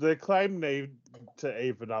 The Acclaim need to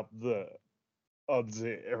even up the odds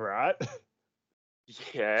here, right?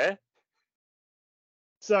 Yeah.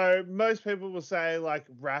 So most people will say, like,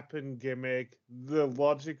 rap and gimmick, the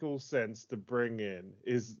logical sense to bring in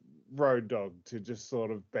is Road Dogg to just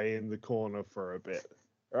sort of be in the corner for a bit,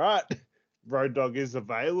 right? Road Dogg is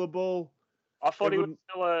available. I thought he was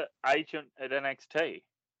still an agent at NXT.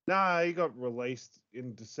 No, he got released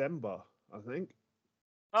in December, I think.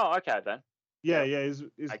 Oh, okay then. Yeah,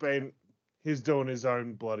 he's doing his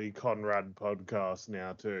own bloody Conrad podcast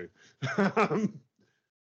now too.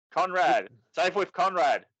 Conrad, save with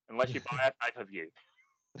Conrad, unless you buy a pay-per-view.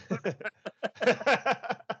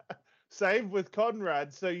 Save with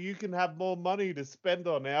Conrad so you can have more money to spend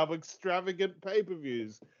on our extravagant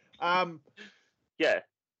pay-per-views.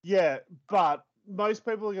 Yeah, but most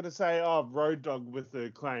people are going to say, oh, Road Dogg with the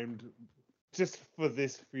Acclaimed just for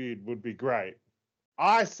this feud would be great.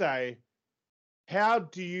 I say, how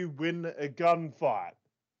do you win a gunfight?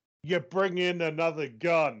 You bring in another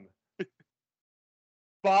gun.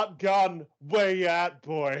 Bart Gunn, where you at,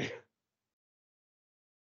 boy?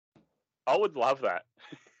 I would love that.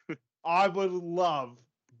 I would love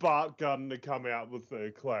Bart Gunn to come out with the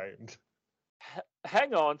Acclaimed.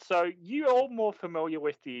 Hang on, so you all more familiar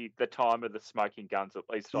with the time of the smoking guns, at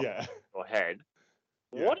least on your head.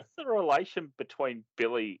 Yeah. What is the relation between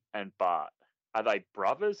Billy and Bart? Are they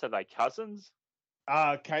brothers? Are they cousins?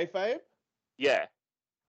 Kayfabe? Yeah.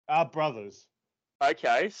 Brothers.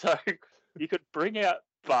 Okay, so you could bring out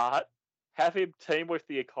Bart, have him team with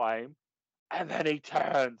the Acclaim, and then he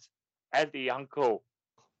turns and the uncle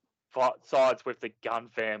sides with the Gun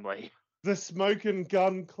family. The Smoking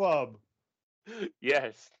Gun Club.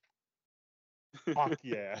 Yes. Fuck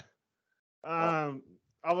yeah. I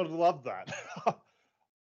would love that.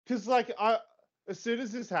 Because, like, as soon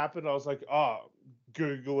as this happened, I was like,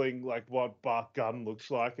 Googling, like, what Bart Gunn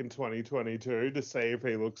looks like in 2022 to see if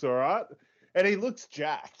he looks all right. And he looks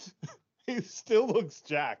jacked. He still looks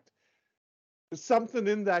jacked. There's something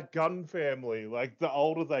in that Gun family. Like, the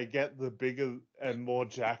older they get, the bigger and more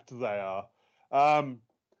jacked they are.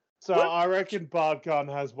 So I reckon Bart Gunn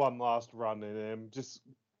has one last run in him. Just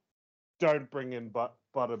don't bring in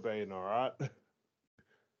Butterbean, all right?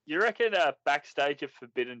 You reckon backstage at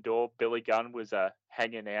Forbidden Door, Billy Gunn was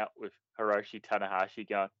hanging out with Hiroshi Tanahashi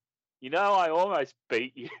going, I almost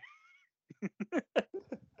beat you.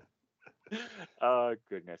 Oh,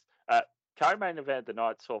 goodness. Co-main event of the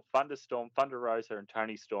night saw Thunderstorm, Thunder Rosa, and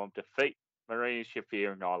Tony Storm defeat Marina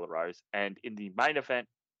Shafir and Nyla Rose. And in the main event,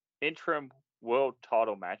 interim world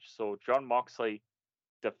title match saw Jon Moxley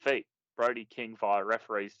defeat Brody King via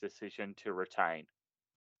referee's decision to retain.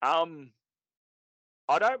 I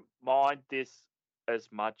don't mind this as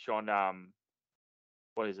much on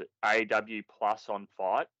AEW Plus on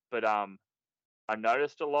Fight, but I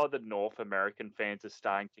noticed a lot of the North American fans are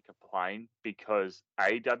starting to complain because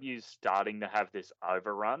AEW is starting to have this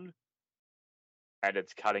overrun and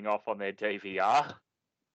it's cutting off on their DVR.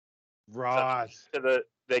 Right. So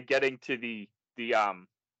they're getting to the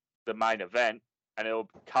main event and it'll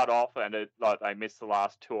cut off and they miss the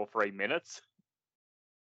last 2 or 3 minutes.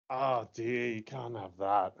 Oh dear, you can't have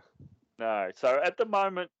that. No. So at the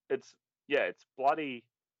moment it's bloody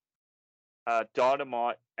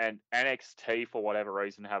Dynamite and NXT for whatever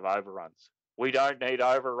reason have overruns. We don't need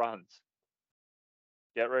overruns.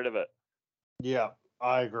 Get rid of it. Yeah,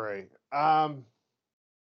 I agree. I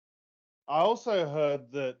also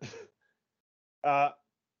heard that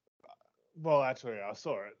well, actually I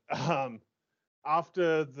saw it.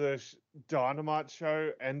 After the Dynamite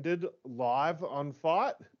show ended live on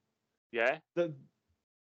Fight, the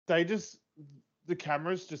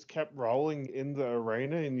cameras just kept rolling in the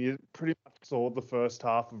arena, and you pretty much saw the first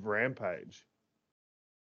half of Rampage.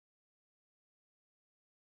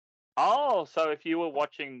 Oh, so if you were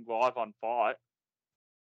watching live on Fight,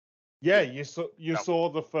 Yeah, you saw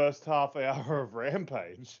the first half hour of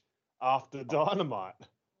Rampage after Dynamite.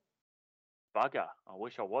 Bugger. I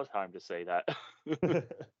wish I was home to see that.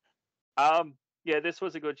 Yeah, this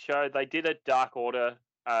was a good show. They did a Dark Order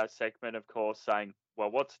segment, of course, saying, well,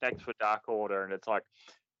 what's next for Dark Order? And it's like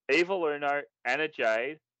Evil Uno, Anna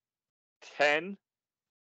Jade, 10,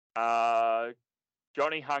 Johnny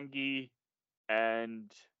Hungy,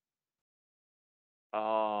 and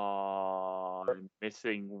I'm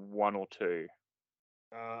missing one or two.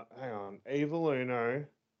 Hang on. Evil Uno,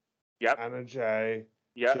 Yep. Anna J,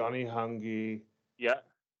 Yep. Johnny Hungy, Yep.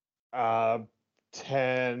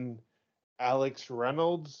 10, Alex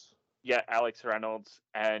Reynolds. Yeah, Alex Reynolds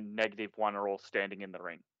and -1 are all standing in the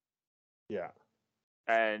ring. Yeah.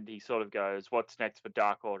 And he sort of goes, what's next for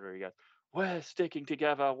Dark Order? He goes, we're sticking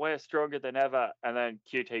together. We're stronger than ever. And then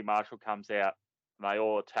QT Marshall comes out and they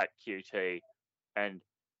all attack QT. And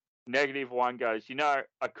 -1 goes,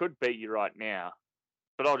 I could beat you right now,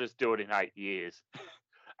 but I'll just do it in 8 years.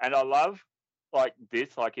 And I love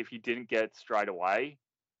this, if you didn't get it straight away,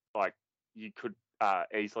 you could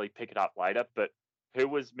easily pick it up later. But who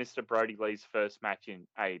was Mr. Brody Lee's first match in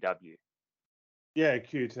AEW? Yeah,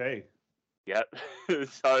 QT. Yep.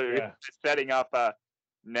 So Yeah. setting up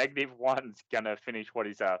 -1's gonna finish what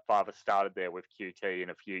his father started there with QT in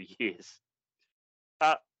a few years.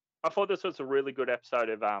 I thought this was a really good episode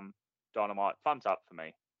of Dynamite. Thumbs up for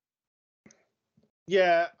me.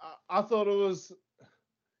 Yeah, I thought it was.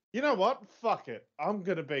 You know what? Fuck it. I'm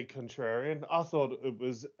gonna be contrarian. I thought it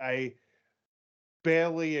was a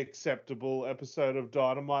barely acceptable episode of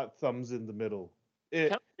Dynamite. Thumbs in the middle.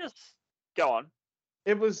 Can I just go on?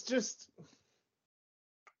 It was just.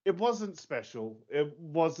 It wasn't special. It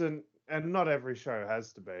wasn't, and not every show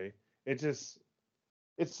has to be.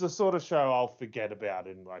 It's the sort of show I'll forget about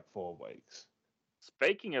in 4 weeks.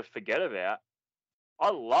 Speaking of forget about, I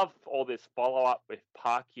love all this follow-up with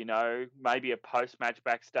Puck, maybe a post-match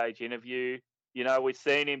backstage interview. We've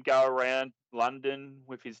seen him go around London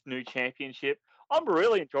with his new championship. I'm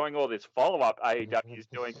really enjoying all this follow-up AEW is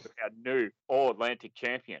doing with our new All-Atlantic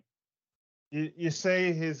champion. You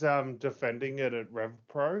see his defending it at Rev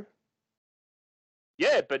Pro?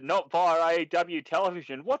 Yeah, but not via AEW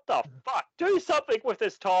television. What the fuck? Do something with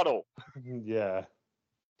this title. Yeah.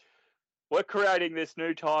 We're creating this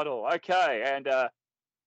new title. Okay, and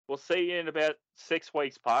we'll see you in about 6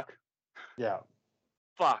 weeks, Puck. Yeah.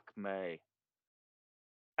 Fuck me.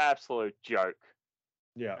 Absolute joke.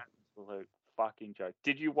 Yeah. Absolute fucking joke.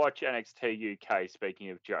 Did you watch NXT UK, speaking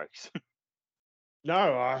of jokes?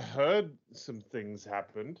 No, I heard some things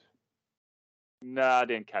happened. No, I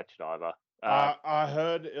didn't catch it either. I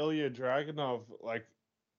heard Ilya Dragunov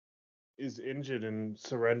is injured and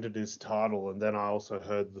surrendered his title, and then I also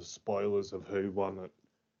heard the spoilers of who won it.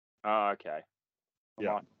 Oh, okay. I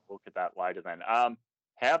Yeah. might look at that later then. How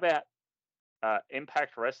about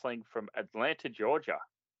Impact Wrestling from Atlanta, Georgia?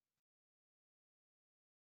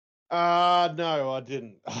 No, I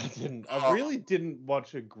didn't. I Oh. really didn't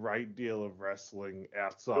watch a great deal of wrestling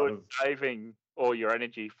outside Good of. saving all your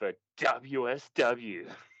energy for WSW.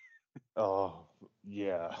 Oh,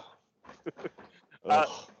 yeah.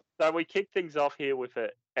 So we kick things off here with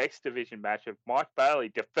an X Division match of Mike Bailey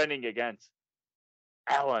defending against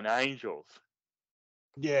Alan Angels.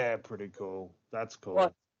 Yeah, pretty cool. That's cool.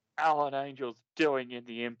 What Alan Angels doing in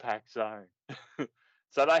the Impact Zone?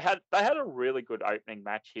 So they had a really good opening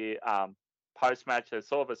match here. Post match, there's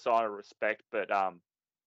sort of a sign of respect, but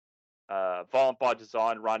Violent by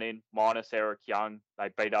Design run in minus Eric Young. They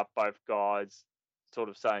beat up both guys, sort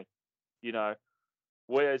of saying,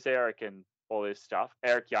 where's Eric and all this stuff.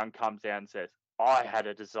 Eric Young comes out and says, I had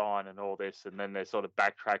a design and all this, and then they're sort of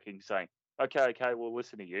backtracking, saying, okay, we'll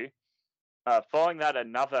listen to you. Following that,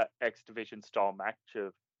 another X Division style match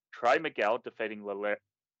of Trey Miguel defeating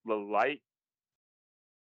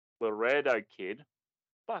Laredo Kid.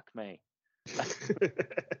 Fuck me.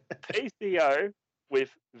 PCO with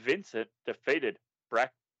Vincent defeated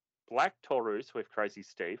Black Taurus with Crazy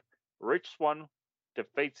Steve. Rich Swan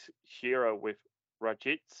defeats Shira with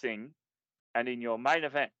Rajit Singh. And in your main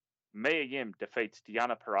event, Mia Yim defeats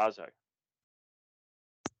Diana Perazzo.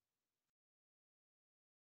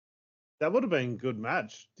 That would have been a good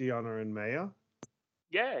match, Diana and Mia.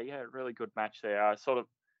 Yeah, really good match there. Sort of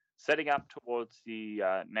setting up towards the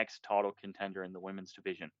next title contender in the women's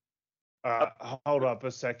division. Hold up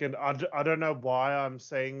a second. I don't know why I'm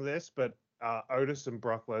saying this, but Otis and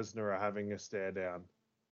Brock Lesnar are having a stare down.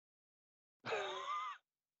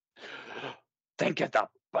 Think of the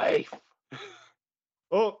beef.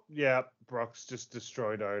 Oh, yeah. Brock's just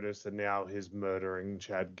destroyed Otis, and now he's murdering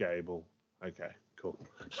Chad Gable. Okay, cool.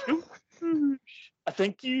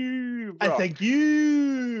 Thank you, I bro. thank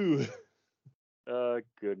you. Oh,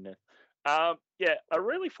 goodness. Yeah, a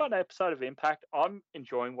really fun episode of Impact. I'm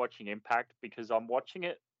enjoying watching Impact because I'm watching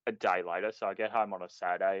it a day later. So I get home on a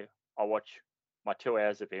Saturday. I watch my 2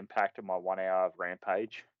 hours of Impact and my 1 hour of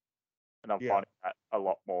Rampage. And I'm Yeah. finding that a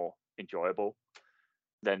lot more enjoyable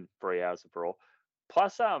than 3 hours of Raw.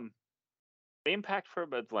 Plus, the Impact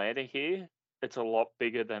from Atlanta here, it's a lot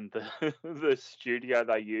bigger than the the studio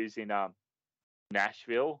they use in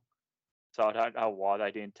Nashville. So I don't know why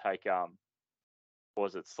they didn't take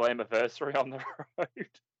was it Slammiversary on the road?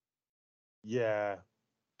 Yeah.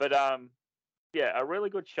 But yeah, a really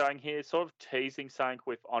good showing here, sort of teasing something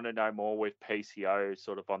with Honor No More with PCO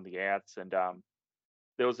sort of on the outs, and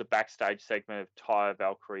there was a backstage segment of Taya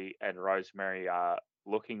Valkyrie and Rosemary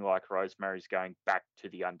looking like Rosemary's going back to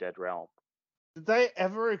the Undead Realm. Did they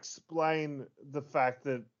ever explain the fact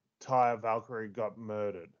that Taya Valkyrie got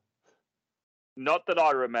murdered? Not that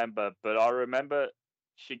I remember, but I remember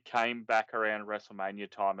she came back around WrestleMania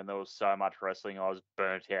time and there was so much wrestling I was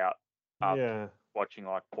burnt out after Yeah. watching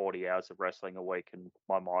like 40 hours of wrestling a week and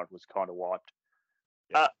my mind was kind of wiped.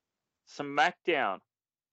 Yeah. SmackDown.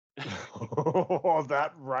 Oh,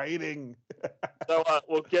 that rating. So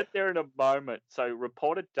we'll get there in a moment. So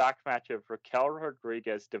reported dark match of Raquel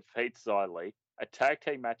Rodriguez defeats Xylee. A tag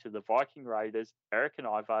team match of the Viking Raiders, Eric and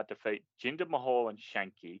Ivar defeat Jinder Mahal and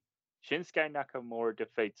Shanky. Shinsuke Nakamura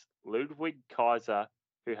defeats Ludwig Kaiser,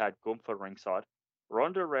 who had Gunther ringside.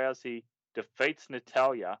 Ronda Rousey defeats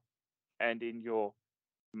Natalia. And in your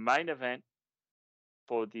main event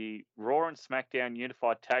for the Raw and SmackDown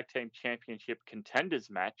Unified Tag Team Championship Contenders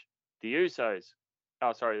match, the Usos.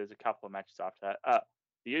 Oh, sorry, there's a couple of matches after that.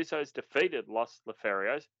 The Usos defeated Los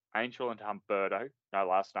Lotharios, Angel and Humberto, no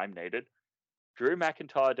last name needed. Drew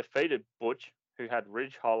McIntyre defeated Butch, who had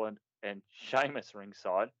Ridge Holland and Sheamus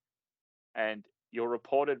ringside. And your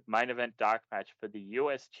reported main event dark match for the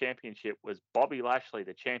US Championship was Bobby Lashley,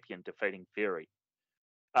 the champion, defeating Fury.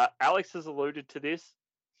 Alex has alluded to this.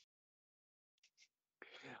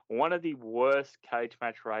 One of the worst cage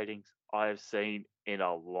match ratings I have seen in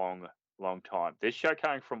a long, long time. This show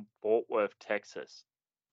coming from Fort Worth, Texas,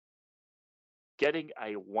 getting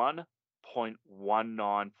a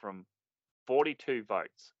 1.19 from 42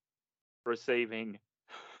 votes, receiving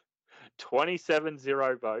 27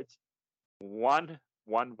 0 votes, 1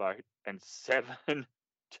 vote, and 7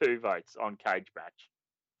 2 votes on cage match.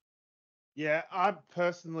 Yeah, I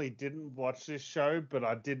personally didn't watch this show, but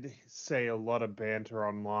I did see a lot of banter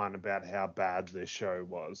online about how bad this show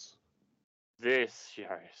was. This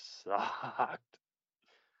show sucked.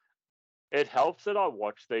 It helps that I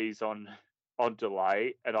watch these on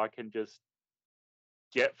delay and I can just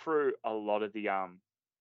get through a lot of the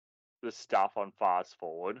stuff on fast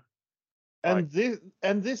forward. Like,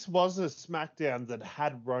 And this was a SmackDown that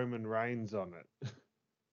had Roman Reigns on it.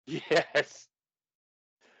 yes,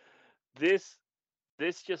 this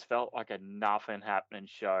just felt like a nothing happening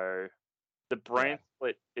show. The brand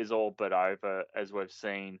split is all but over, as we've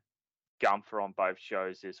seen Gunther on both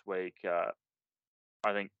shows this week. I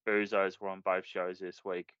think Usos were on both shows this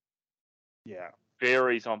week. Yeah.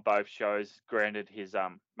 Fury's on both shows. Granted, his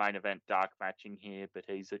main event dark matching here, but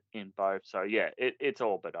he's in both. So yeah, it's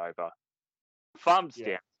all but over. Thumbs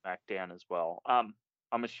down SmackDown as well. I'm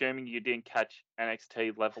assuming you didn't catch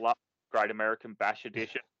NXT Level Up, Great American Bash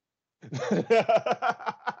Edition.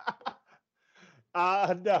 No,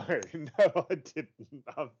 I didn't.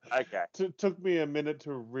 Okay. Took me a minute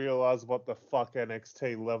to realize what the fuck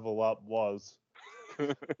NXT Level Up was.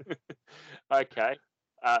 Okay.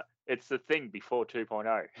 It's the thing before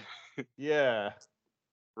 2.0. Yeah.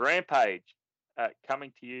 Rampage,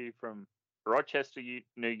 coming to you from Rochester,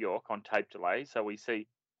 New York on tape delay. So we see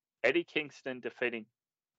Eddie Kingston defeating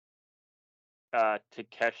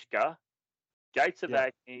Takeshka, Gates of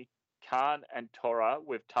Agony, Khan and Tora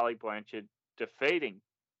with Tully Blanchard defeating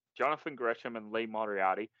Jonathan Gresham and Lee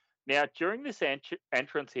Moriarty. Now, during this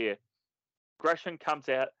entrance here, Gresham comes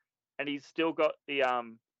out and he's still got the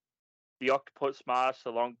octopus mask,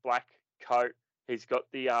 the long black coat. He's got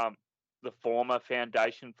the former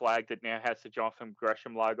Foundation flag that now has the Jonathan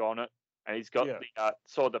Gresham logo on it, and he's got the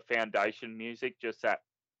sort of the Foundation music, just that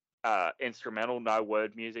instrumental, no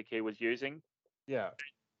word music he was using. Yeah.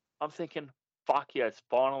 I'm thinking, fuck yes,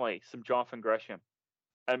 finally some Jonathan Gresham.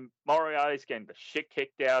 And Moriarty's getting the shit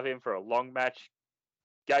kicked out of him for a long match.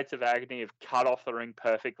 Gates of Agony have cut off the ring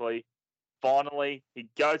perfectly. Finally, he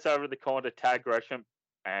goes over the corner to tag Gresham,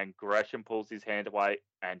 and Gresham pulls his hand away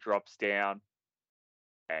and drops down.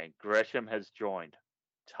 And Gresham has joined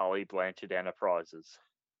Tully Blanchard Enterprises.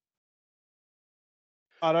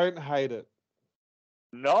 I don't hate it.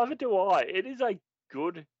 Neither do I. It is a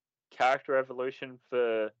good character evolution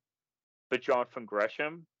for Jonathan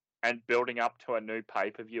Gresham and building up to a new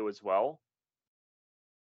pay per view as well.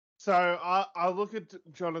 So I look at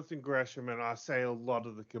Jonathan Gresham and I say a lot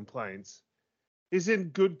of the complaints. He's in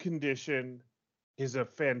good condition. He's a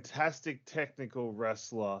fantastic technical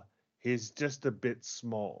wrestler. He's just a bit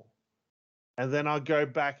small. And then I go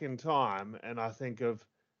back in time and I think of,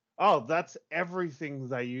 oh, that's everything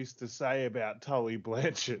they used to say about Tully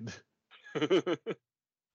Blanchard.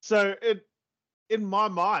 So in my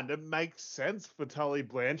mind, it makes sense for Tully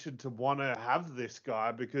Blanchard to want to have this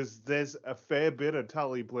guy because there's a fair bit of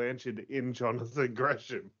Tully Blanchard in Jonathan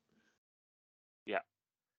Gresham. Yeah,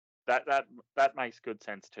 that makes good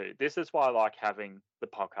sense too. This is why I like having the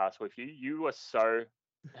podcast with you. You are so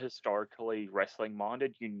historically wrestling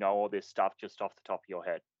minded. You know all this stuff just off the top of your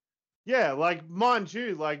head. Yeah, like mind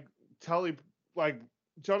you, like Tully, like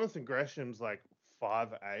Jonathan Gresham's like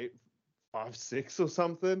 5'8", 5'6" or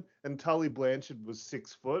something, and Tully Blanchard was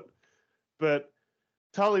 6 foot. But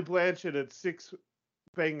Tully Blanchard at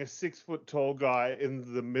being a 6 foot tall guy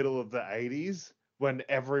in the middle of the 80s when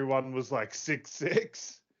everyone was like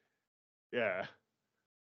 6'6". Yeah.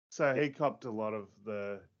 So he copped a lot of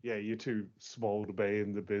you're too small to be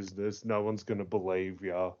in the business. No one's going to believe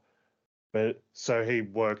you. But so he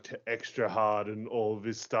worked extra hard and all of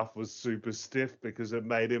his stuff was super stiff because it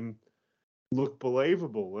made him look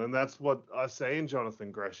believable. And that's what I say in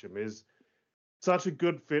Jonathan Gresham is such a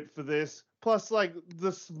good fit for this. Plus, like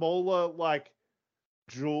the smaller, like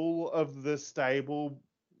jewel of the stable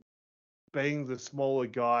being the smaller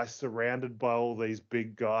guy surrounded by all these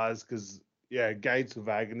big guys. Because, yeah, Gates of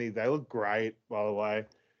Agony, they look great, by the way.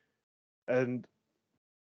 And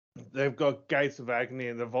they've got Gates of Agony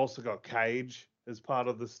and they've also got Cage as part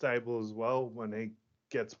of the stable as well when he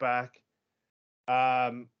gets back.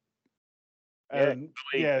 And Really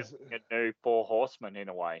yes, a new Four Horsemen in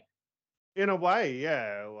a way. in a way,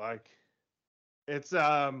 yeah, like it's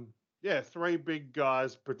three big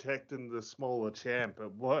guys protecting the smaller champ.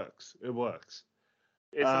 It works. It works.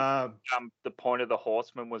 Isn't the point of the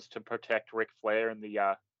Horsemen was to protect Ric Flair in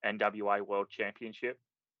the NWA World Championship?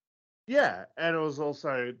 Yeah, and it was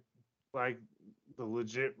also like the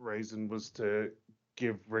legit reason was to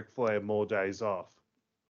give Ric Flair more days off.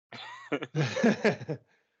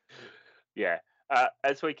 Yeah.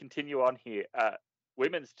 As we continue on here,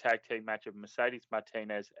 women's tag team match of Mercedes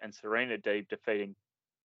Martinez and Serena Deeb defeating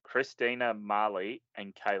Christina Marley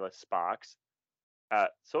and Kayla Sparks.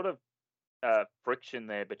 Sort of friction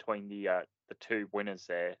there between the two winners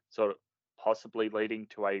there, sort of possibly leading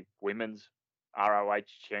to a women's ROH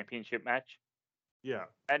championship match. Yeah.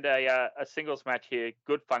 And a singles match here,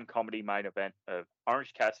 good fun comedy main event of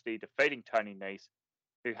Orange Cassidy defeating Tony Nese,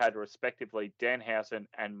 who had respectively Danhausen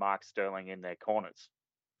and Mark Sterling in their corners.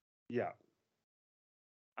 Yeah.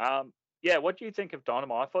 Yeah, what do you think of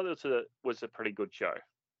Dynamite? I thought it was a pretty good show.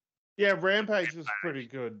 Yeah, Rampage was pretty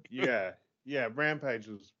good. Yeah. Yeah, Rampage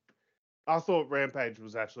was I thought Rampage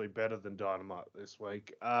was actually better than Dynamite this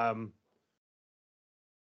week.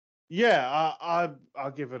 Yeah,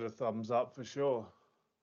 I'll give it a thumbs up for sure.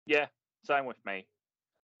 Yeah, same with me.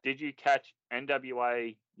 Did you catch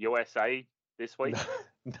NWA USA this week?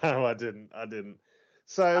 No, I didn't.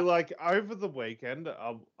 So, like, over the weekend,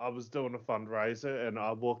 I was doing a fundraiser and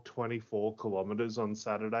I walked 24 kilometers on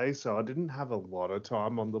Saturday. So I didn't have a lot of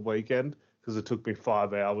time on the weekend because it took me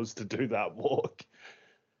 5 hours to do that walk.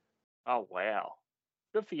 Oh, wow.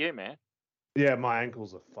 Good for you, man. Yeah, my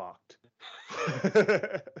ankles are fucked.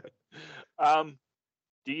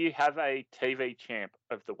 Do you have a TV champ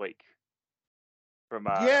of the week?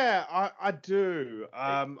 Yeah, I do.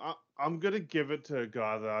 I'm going to give it to a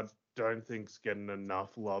guy that I don't think's getting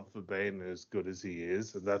enough love for being as good as he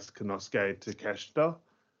is, and that's Konosuke Takeshita,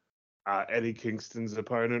 Eddie Kingston's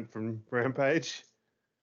opponent from Rampage.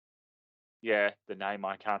 Yeah, the name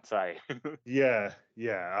I can't say. Yeah,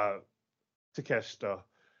 Takeshita.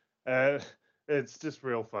 It's just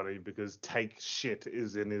real funny because Take Shit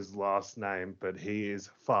is in his last name, but he is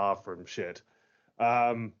far from shit.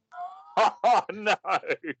 Oh, no.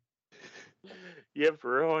 You've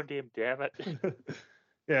ruined him, damn it.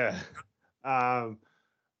 Yeah.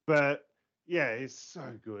 But yeah, he's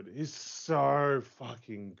so good. He's so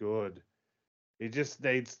fucking good. He just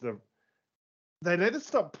needs They need to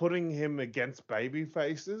stop putting him against baby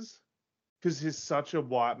faces because he's such a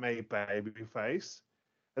white meat baby face.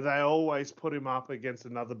 And they always put him up against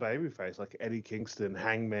another baby face like Eddie Kingston,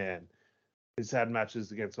 Hangman. He's had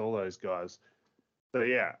matches against all those guys. So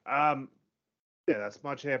yeah, that's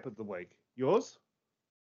my champ of the week. Yours?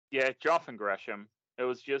 Yeah, Jonathan Gresham. It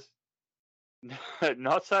was just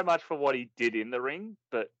Not so much for what he did in the ring,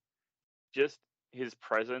 but just his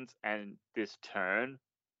presence and this turn.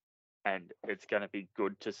 And it's going to be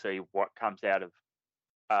good to see what comes out of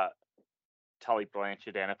uh, Tully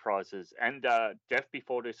Blanchard Enterprises and Death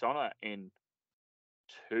Before Dishonor in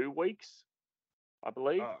 2 weeks, I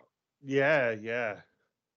believe. Yeah, yeah.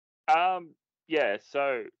 Yeah.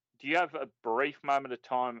 So, do you have a brief moment of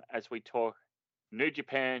time as we talk New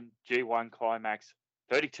Japan G1 Climax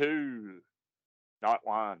 32, Night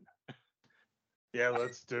 1? Yeah,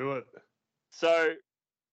 let's do it. So,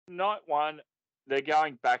 Night 1, they're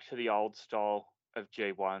going back to the old style of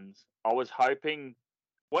G1s. I was hoping,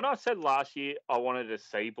 when I said last year I wanted a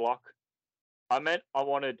C block, I meant I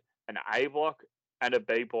wanted an A block and a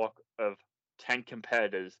B block of 10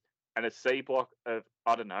 competitors and a C block of,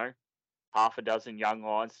 I don't know, half a dozen young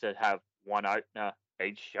lions that have one opener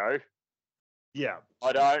each show. Yeah.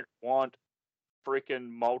 I don't want freaking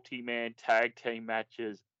multi-man tag team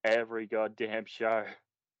matches every goddamn show.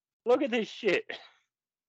 Look at this shit.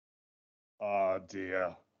 Oh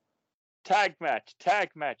dear. Tag match,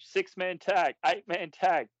 6-man tag, 8-man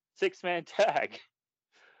tag, 6-man tag.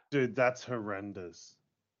 Dude, that's horrendous.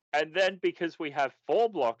 And then because we have 4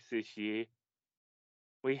 blocks this year,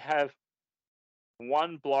 we have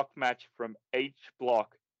one block match from each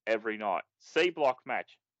block every night. C block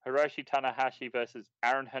match, Hiroshi Tanahashi versus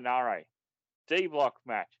Aaron Hanare. D block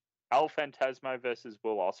match, El Phantasmo versus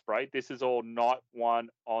Will Ospreay. This is all night 1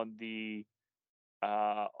 on the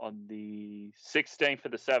 16th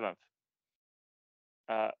of the 7th.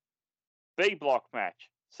 B block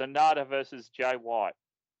match, Sonata versus Jay White.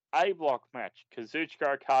 A block match,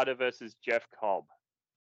 Kazuchika Okada versus Jeff Cobb.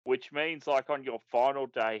 Which means, like on your final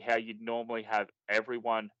day, how you'd normally have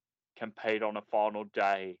everyone compete on a final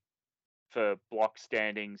day for block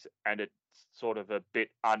standings, and it's sort of a bit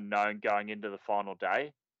unknown going into the final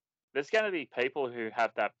day. There's going to be people who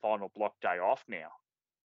have that final block day off now.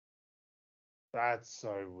 That's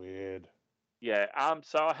so weird. Yeah.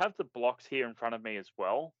 So I have the blocks here in front of me as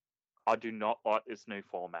well. I do not like this new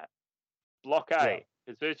format. Block A: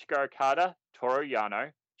 Kazuchika Okada, Toru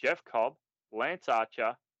Yano, Jeff Cobb, Lance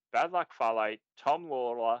Archer, Bad Luck Fale, Tom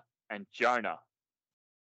Lawler, and Jonah.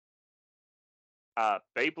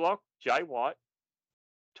 B block: Jay White,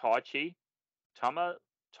 Taichi, Tama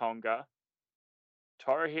Tonga,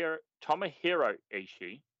 Tomohiro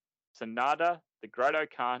Ishii, Sanada, the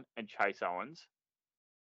Great Khan, and Chase Owens.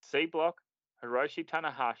 C block: Hiroshi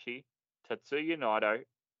Tanahashi, Tetsuya Naito,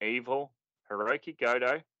 Evil, Hiroki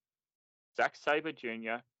Goto, Zack Sabre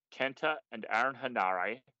Jr., Kenta, and Aaron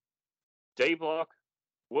Hanare. D block: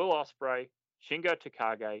 Will Ospreay, Shingo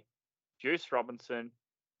Takagi, Juice Robinson,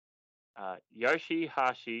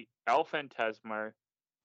 Yoshihashi, El Phantasmo,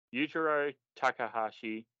 Yujiro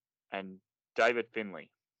Takahashi, and David Finlay.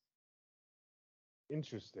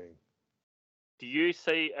 Interesting. Do you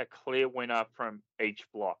see a clear winner from each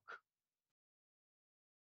block?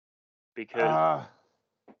 Because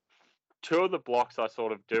 2 of the blocks I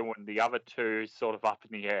sort of do, and the other 2 sort of up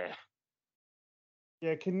in the air.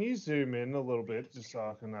 Yeah, can you zoom in a little bit just so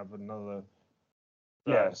I can have another?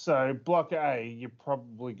 Yeah, so block A, you're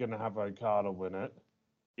probably going to have Okada win it.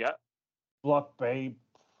 Yeah. Block B,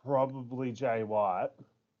 probably Jay White.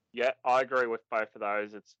 Yeah, I agree with both of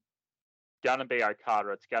those. It's going to be Okada.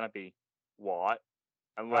 It's going to be White.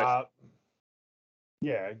 Unless.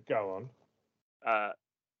 Yeah, go on.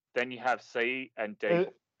 Then you have C and D.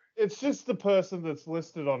 It's just the person that's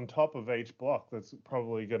listed on top of each block that's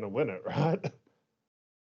probably going to win it, right?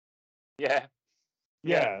 Yeah.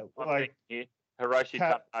 Yeah, like here. Hiroshi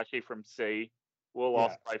Tanahashi from C, Will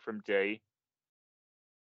Ospreay from D.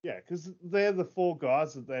 Yeah, because they're the 4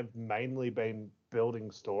 guys that they've mainly been building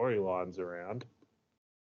storylines around.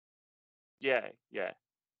 Yeah.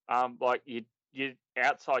 Like your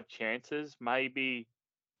outside chances, maybe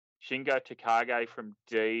Shingo Takagi from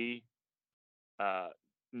D,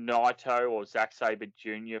 Naito or Zack Sabre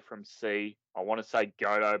Jr. from C. I want to say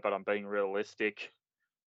Goto, but I'm being realistic.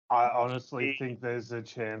 I honestly think there's a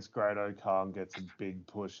chance Great Khan gets a big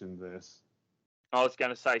push in this. I was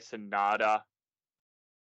going to say Sonata.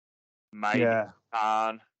 Maybe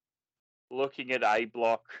Khan. Looking at A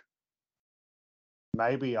block.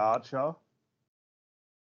 Maybe Archer.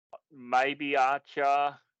 Maybe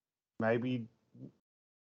Archer. Maybe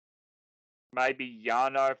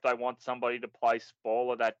Yano if they want somebody to play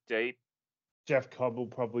spoiler that deep. Jeff Cobb will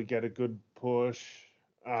probably get a good push.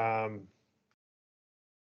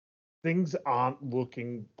 Things aren't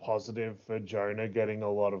looking positive for Jonah getting a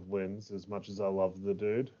lot of wins as much as I love the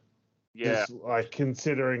dude. Yeah. Just, like,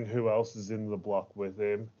 considering who else is in the block with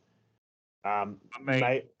him. I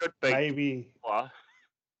mean, maybe.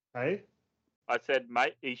 Hey? I said,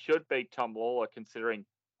 mate, he should beat Tom Lawler considering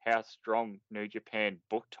how strong New Japan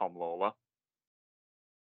booked Tom Lawler.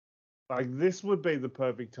 Like, this would be the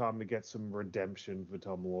perfect time to get some redemption for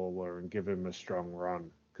Tom Lawler and give him a strong run.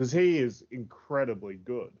 Because he is incredibly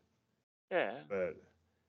good. Yeah. But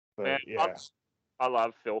Man, yeah. I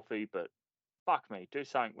love Filthy, but fuck me, do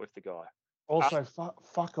something with the guy. Also,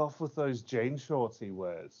 fuck off with those jean shorts he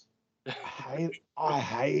wears. I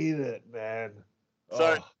hate it, man.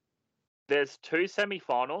 So there's 2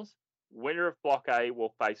 semi-finals. Winner of Block A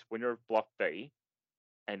will face winner of Block B,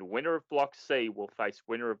 and winner of Block C will face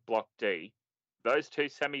winner of Block D. Those 2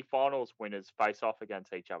 semi-finals winners face off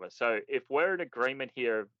against each other. So if we're in agreement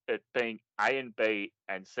here of it being A and B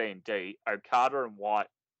and C and D, Okada and White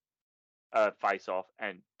face off,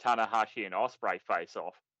 and Tanahashi and Ospreay face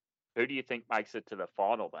off, who do you think makes it to the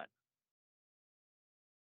final then?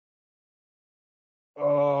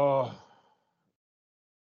 Oh,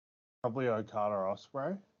 probably Okada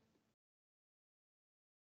Ospreay.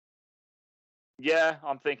 Yeah,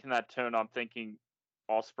 I'm thinking that too, and I'm thinking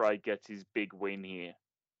Ospreay gets his big win here.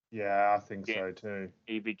 Yeah, I think so too.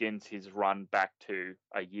 He begins his run back to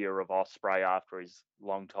a year of Ospreay after his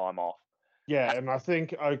long time off. Yeah, and I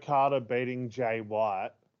think Okada beating Jay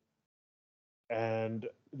White, and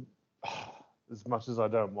as much as I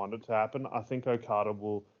don't want it to happen, I think Okada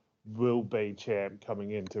will be champ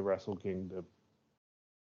coming into Wrestle Kingdom.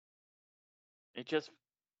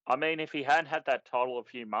 I mean, if he hadn't had that title a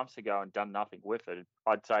few months ago and done nothing with it,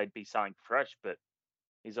 I'd say it'd be something fresh, but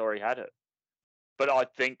he's already had it. But I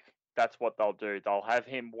think that's what they'll do. They'll have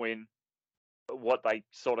him win what they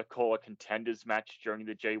sort of call a contenders match during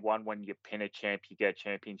the G1. When you pin a champ, you get a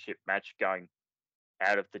championship match going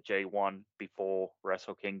out of the G1 before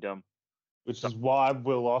Wrestle Kingdom. Which is why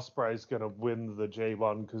Will Ospreay's going to win the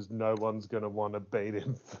G1, because no one's going to want to beat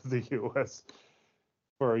him for the US,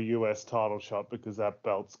 for a US title shot, because that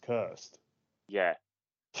belt's cursed. Yeah.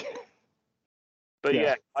 But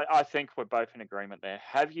yeah, I think we're both in agreement there.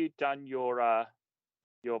 Have you done your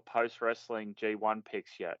post-wrestling G1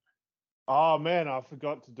 picks yet? Oh, man, I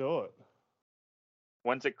forgot to do it.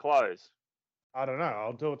 When's it close? I don't know.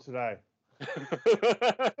 I'll do it today.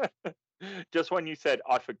 Just when you said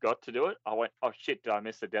I forgot to do it, I went, oh shit, did I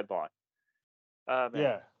miss the deadline?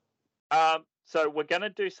 Yeah. So we're gonna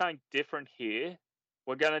do something different here.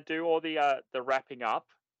 We're gonna do all the wrapping up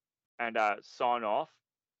and sign off.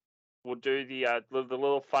 We'll do the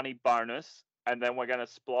little funny bonus, and then we're gonna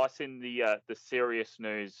splice in the serious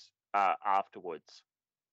news afterwards.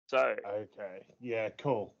 So Okay. Yeah.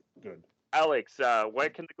 Cool. Good. Alex, where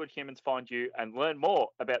can the good humans find you and learn more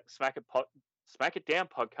about the Smack It Down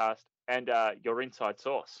podcast and your inside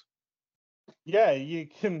source? Yeah, you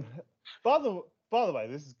can. By the way,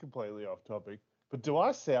 this is completely off topic, but do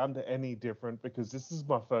I sound any different because this is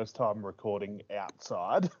my first time recording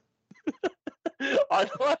outside? I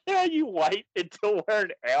like how you wait until we're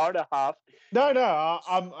an hour and a half. No,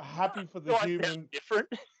 I'm happy for the humans. Different.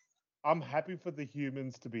 I'm happy for the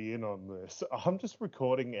humans to be in on this. I'm just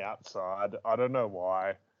recording outside. I don't know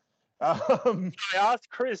why. I asked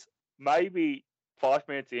Chris maybe 5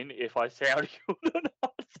 minutes in if I sound good or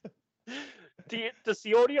not. Does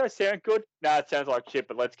the audio sound good? Nah, it sounds like shit,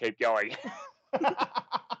 but let's keep going.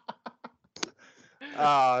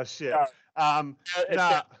 Oh, shit.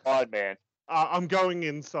 Nah, fine, man. I'm going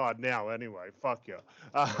inside now anyway. Fuck you.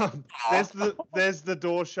 There's the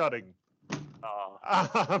door shutting.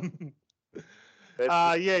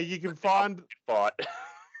 Yeah, you can find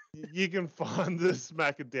the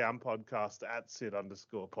Smack It Down podcast at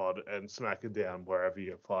 @sit_pod and Smack It Down wherever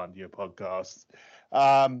you find your podcasts.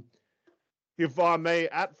 You can find me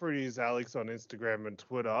at Fruity's Alex on Instagram and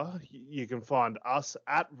Twitter. You can find us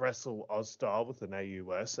at Wrestle Ozstyle with an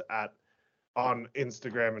AUS on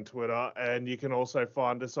Instagram and Twitter, and you can also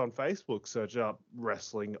find us on Facebook. Search up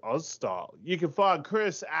Wrestling Ozstyle. You can find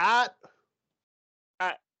Chris at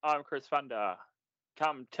I'm Chris Thunder.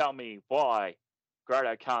 Come tell me why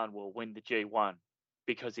Grado Khan will win the G1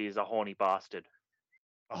 because he is a horny bastard.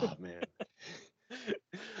 Oh man.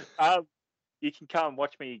 You can come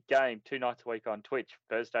watch me game 2 nights a week on Twitch,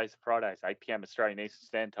 Thursdays and Fridays, 8 p.m. Australian Eastern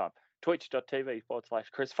Standard Time.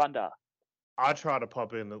 Twitch.tv/Chris Thunder. I try to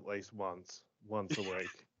pop in at least once a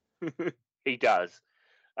week. He does.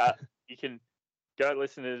 You can go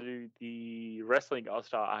listen to the Wrestling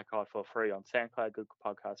All-Star Archive for free on SoundCloud, Google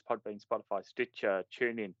Podcasts, Podbean, Spotify, Stitcher,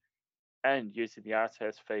 TuneIn, and using the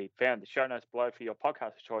RSS feed. Found the show notes below for your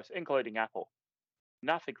podcast of choice, including Apple.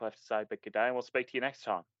 Nothing left to say but good day, and we'll speak to you next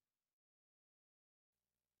time.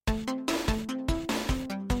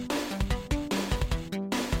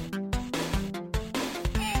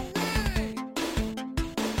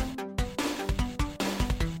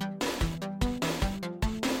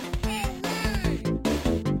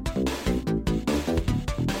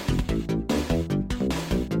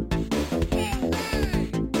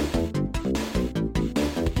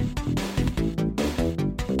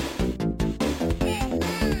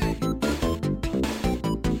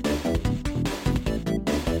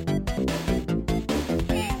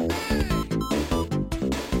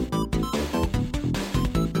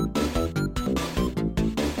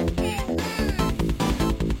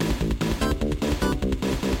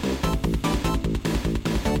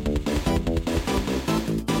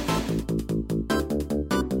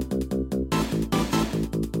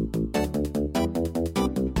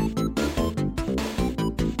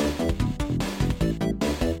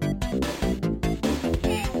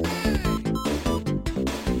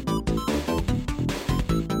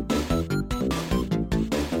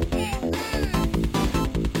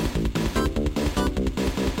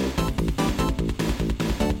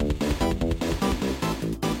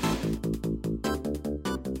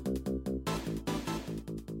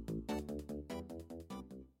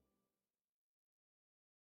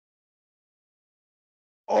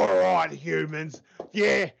 all right, humans,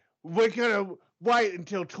 yeah, we're going to wait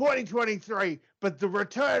until 2023, but the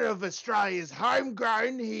return of Australia's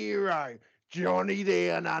homegrown hero, Johnny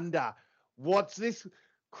Down Under. What's this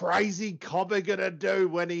crazy cobber going to do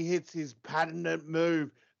when he hits his patented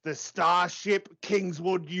move, the Starship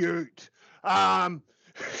Kingswood Ute? Oh,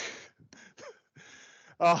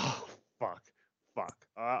 fuck.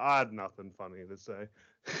 I had nothing funny to say.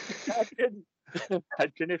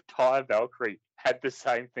 Imagine if Tyre Valkyrie had the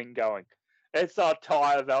same thing going. It's not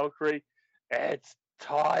Tyre Valkyrie, it's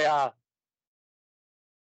Tyre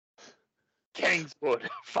Kingswood.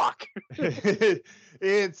 Fuck.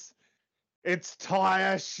 it's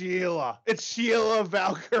Tyre Sheila. It's Sheila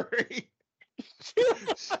Valkyrie.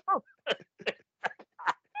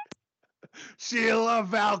 Sheila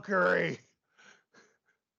Valkyrie.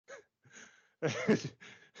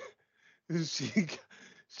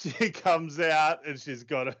 she comes out and she's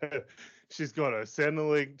got a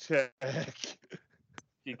Centrelink check.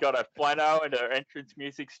 She's got a flannel and her entrance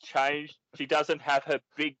music's changed. She doesn't have her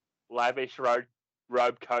big lavish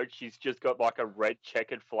robe coat. She's just got like a red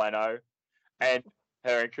checkered flannel, and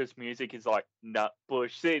her entrance music is like Nut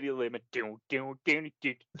Bush City Limit. Do do do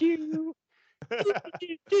do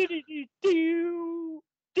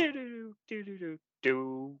do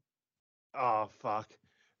do. Oh fuck!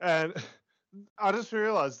 And I just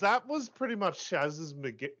realized that was pretty much Shazza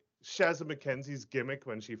McKenzie's gimmick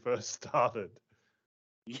when she first started.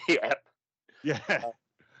 Yeah. Yeah.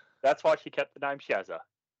 That's why she kept the name Shazza.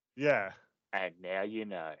 Yeah. And now you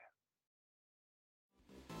know.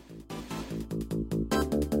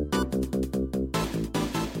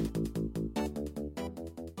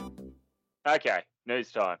 Okay,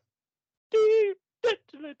 news time.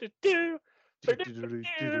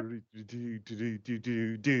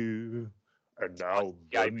 And now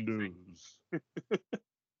the news.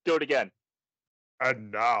 Do it again.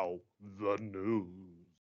 And now the news.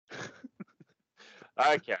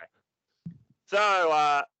 Okay.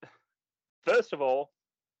 So, first of all,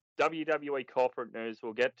 WWE corporate news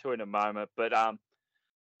we'll get to in a moment, but I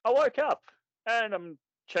woke up and I'm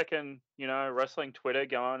checking, wrestling Twitter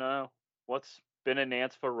going, oh, what's been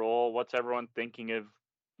announced for Raw? What's everyone thinking of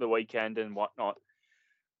the weekend and whatnot?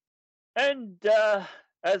 And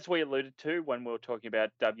as we alluded to when we were talking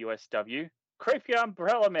about WSW, Creepy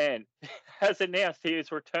Umbrella Man has announced he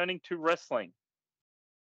is returning to wrestling.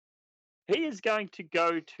 He is going to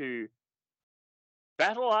go to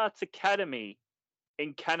Battle Arts Academy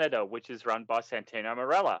in Canada, which is run by Santino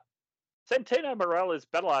Marella. Santino Marella's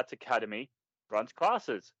Battle Arts Academy runs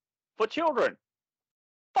classes for children.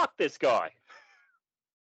 Fuck this guy.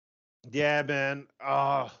 Yeah, man.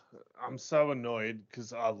 Oh, I'm so annoyed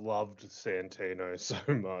because I loved Santino so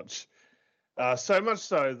much. So much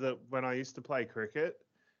so that when I used to play cricket...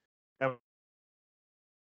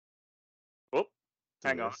 Whoop,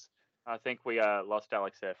 hang on. I think we lost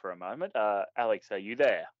Alex there for a moment. Alex, are you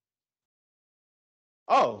there?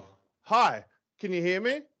 Oh, hi. Can you hear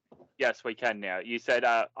me? Yes, we can now. You said,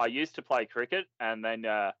 I used to play cricket, and then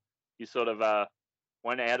you sort of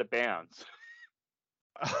went out of bounds.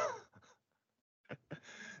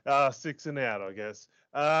 6 and out, I guess.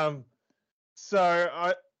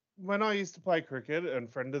 When I used to play cricket, and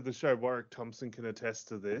friend of the show Warwick Thompson can attest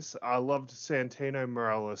to this, I loved Santino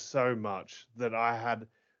Marella so much that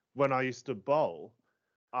when I used to bowl,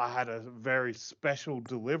 I had a very special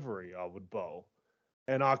delivery I would bowl,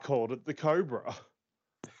 and I called it the Cobra.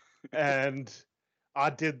 And I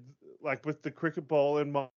did, like, with the cricket ball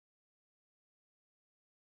in my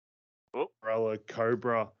Marella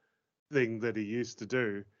Cobra thing that he used to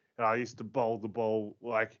do, and I used to bowl the ball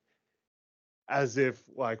like as if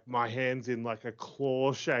like my hand's in like a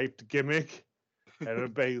claw shaped gimmick, and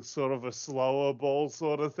it'd be sort of a slower ball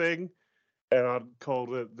sort of thing, and I'd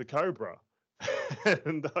called it the Cobra.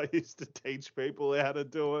 And I used to teach people how to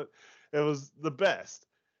do it. It was the best.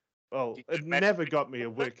 Well, it never got me a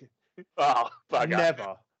wicket. Oh,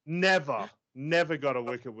 bugger. Never got a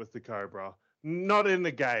wicket with the Cobra. Not in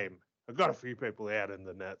the game. I got a few people out in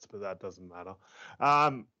the nets, but that doesn't matter.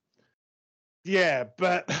 Yeah,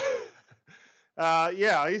 but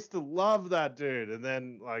I used to love that dude. And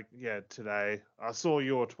then, today I saw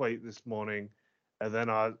your tweet this morning, and then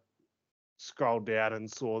I scrolled down and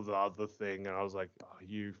saw the other thing, and I was like, "Oh,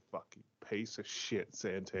 you fucking piece of shit,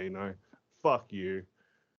 Santino! Fuck you."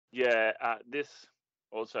 Yeah, this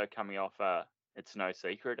also coming off. It's no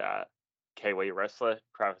secret. Kiwi wrestler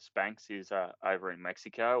Travis Banks is over in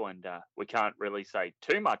Mexico, and we can't really say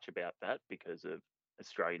too much about that because of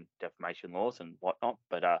Australian defamation laws and whatnot.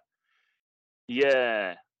 But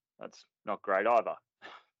yeah, that's not great either.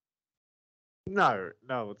 No,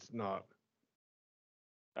 it's not.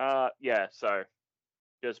 Yeah. So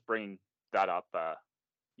just bring that up.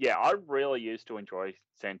 Yeah, I really used to enjoy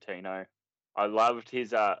Santino. I loved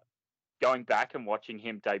his going back and watching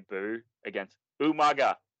him debut against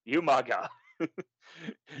Umaga You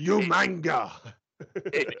in, manga.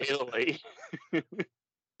 in Italy.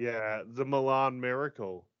 Yeah, the Milan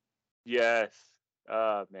Miracle. Yes.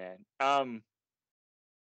 Oh man.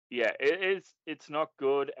 Yeah, it is. It's not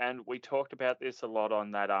good, and we talked about this a lot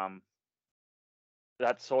on that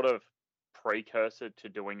sort of precursor to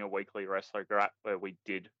doing a weekly wrestler grab, where we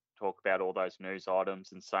did talk about all those news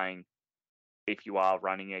items and saying if you are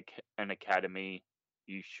running an academy,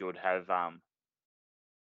 you should have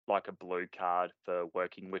like a blue card for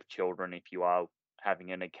working with children if you are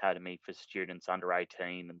having an academy for students under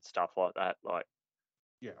 18 and stuff like that. Like,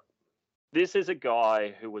 Yeah. this is a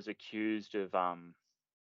guy who was accused of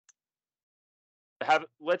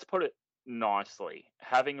let's put it nicely,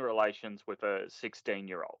 having relations with a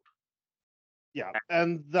 16-year-old. Yeah.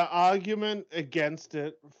 And the argument against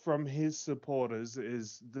it from his supporters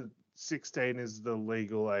is that 16 is the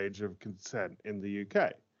legal age of consent in the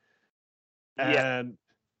UK. Yeah,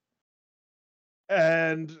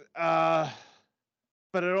 And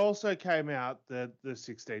but it also came out that the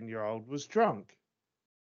 16-year-old was drunk,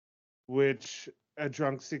 which a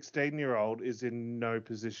drunk 16-year-old is in no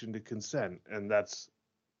position to consent, and that's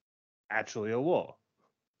actually a law.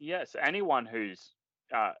 yes. Anyone who's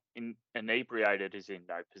inebriated is in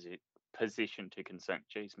no position to consent.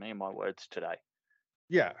 Jeez, me and my words today.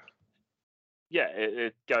 Yeah. Yeah,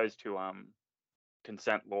 it goes to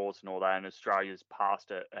consent laws and all that, and Australia's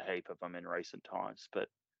passed a heap of them in recent times. But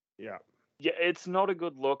Yeah. yeah, it's not a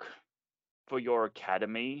good look for your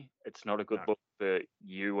academy. It's not a good No. look for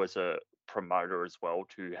you as a promoter as well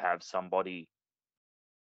to have somebody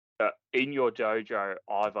in your dojo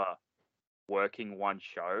either working one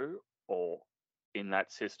show or in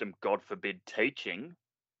that system, God forbid, teaching.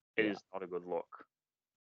 It Yeah. is not a good look.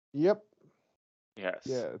 Yep. Yes.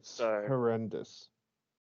 Yeah, it's So horrendous.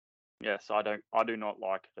 yes, I do not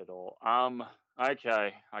like it at all.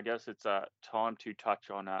 Okay, I guess it's time to touch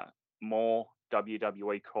on more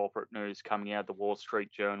WWE corporate news coming out of the Wall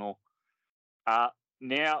Street Journal.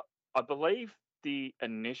 Now, I believe the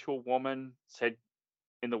initial woman said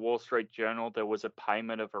in the Wall Street Journal there was a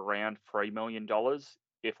payment of around $3 million,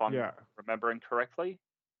 if I'm Yeah. remembering correctly.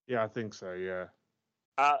 Yeah, I think so, yeah.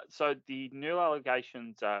 So the new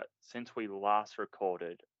allegations since we last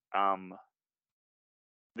recorded,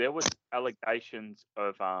 there was allegations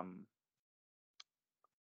of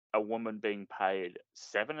a woman being paid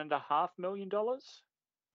 $7.5 million.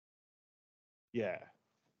 Yeah.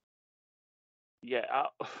 Yeah,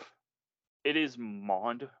 it is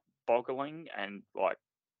mind-boggling, and like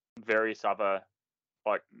various other,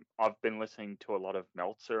 like I've been listening to a lot of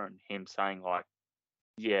Meltzer and him saying like,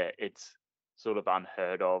 yeah, it's sort of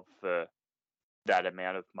unheard of for that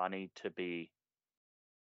amount of money to be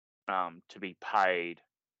paid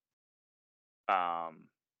um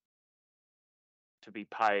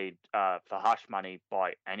for hush money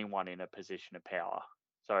by anyone in a position of power.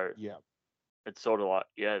 So Yeah. it's sort of like,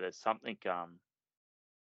 yeah, there's something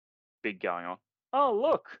big going on. Oh,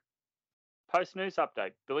 look, post news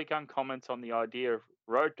update. Billy Gunn comments on the idea of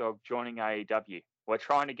Road Dogg joining AEW. We're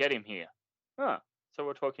trying to get him here. Huh. So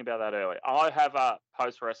we're talking about that earlier. I have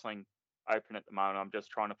post wrestling open at the moment. I'm just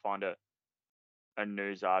trying to find a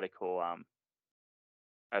news article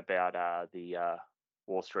about the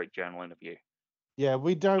Wall Street Journal interview. Yeah,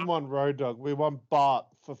 we don't want Road Dogg. We want Bart,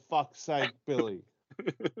 for fuck's sake, Billy.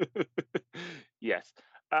 Yes.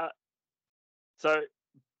 So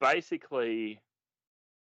basically,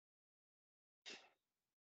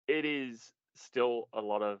 it is still a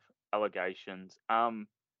lot of allegations.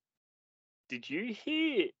 Did you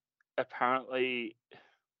hear apparently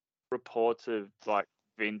reports of like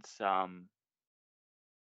Vince? I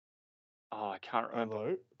can't remember.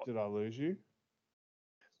 Hello? Did I lose you?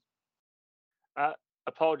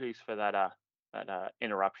 Apologies for that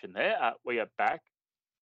interruption there. We are back.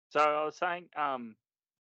 So I was saying,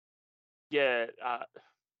 yeah,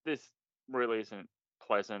 this really isn't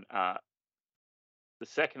pleasant. The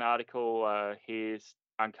second article here's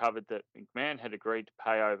uncovered that McMahon had agreed to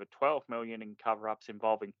pay over $12 million in cover-ups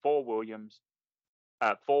involving four women.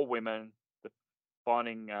 The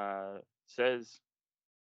finding says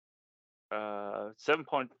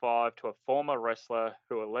 7.5 to a former wrestler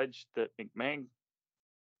who alleged that McMahon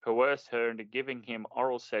coerced her into giving him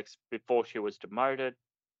oral sex before she was demoted.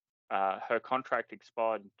 Her contract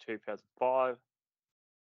expired in 2005.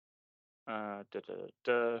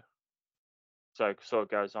 So it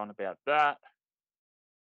goes on about that.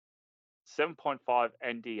 7.5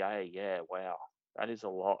 NDA, yeah, wow. That is a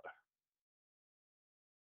lot.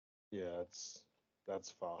 Yeah,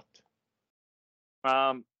 that's fucked.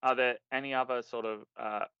 Are there any other sort of,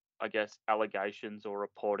 I guess, allegations or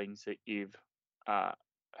reportings that you've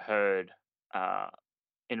heard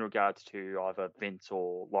in regards to either Vince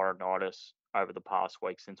or Laurinaitis over the past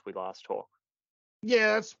week since we last talked?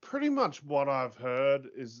 Yeah, that's pretty much what I've heard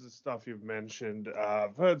is the stuff you've mentioned.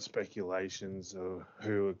 I've heard speculations of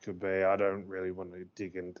who it could be. I don't really want to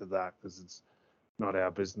dig into that because it's not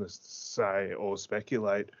our business to say or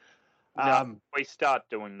speculate. No, if we start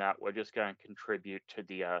doing that, we're just going to contribute to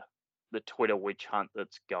the Twitter witch hunt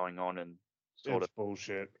that's going on and sort It's of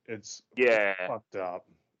bullshit. It's yeah. fucked up.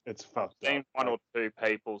 It's I've fucked seen up. one or two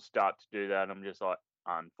people start to do that. And I'm just like,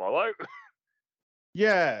 unfollow.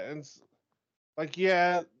 Yeah, and like,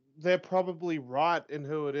 yeah, they're probably right in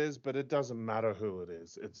who it is, but it doesn't matter who it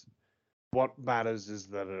is. It's what matters is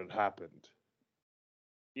that it happened.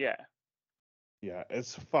 Yeah. Yeah,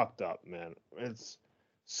 it's fucked up, man. It's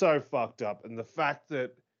so fucked up. And the fact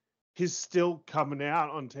that he's still coming out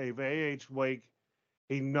on TV each week,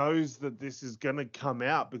 he knows that this is going to come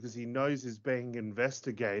out because he knows he's being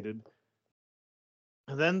investigated.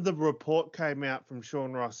 And then the report came out from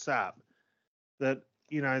Sean Ross Sapp that,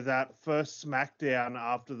 you know, that first SmackDown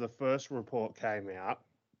after the first report came out,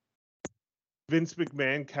 Vince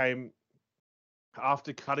McMahon came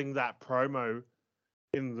after cutting that promo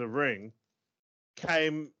in the ring,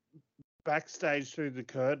 came backstage through the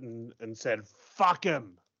curtain and said, "Fuck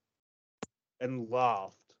him," and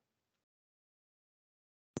laughed.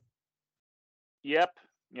 Yep.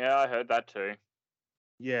 Yeah, I heard that too.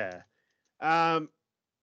 Yeah.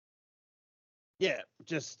 Yeah,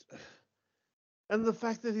 just, and the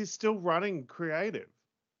fact that he's still running creative.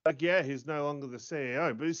 Like, yeah, he's no longer the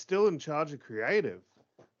CEO, but he's still in charge of creative.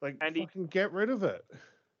 Like, And fucking get rid of it.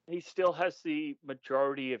 he still has the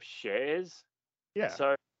majority of shares. Yeah.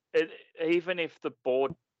 So even if the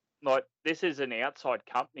board, like, this is an outside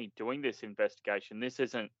company doing this investigation, this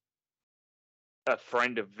isn't a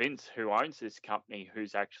friend of Vince who owns this company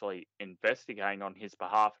who's actually investigating on his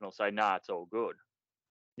behalf and will say, nah, it's all good.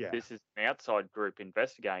 Yeah. This is an outside group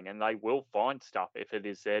investigating and they will find stuff if it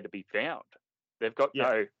is there to be found. They've got Yeah.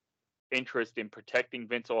 no interest in protecting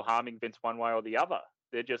Vince or harming Vince one way or the other.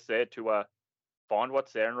 They're just there to find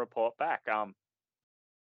what's there and report back.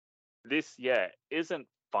 This isn't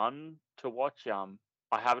fun to watch. I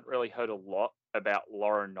haven't really heard a lot about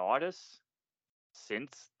Laurinaitis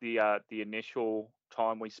since the initial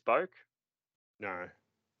time we spoke. No.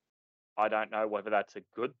 I don't know whether that's a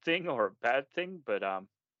good thing or a bad thing, but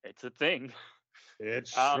it's a thing.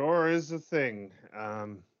 It Um, sure is a thing.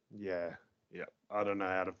 Yeah. Yeah. I don't know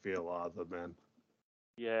how to feel either, man.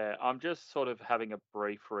 yeah, I'm just sort of having a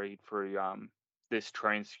brief read through this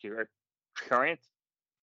transcript.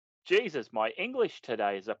 Jesus, my English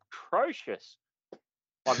today is atrocious.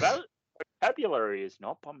 My vocabulary is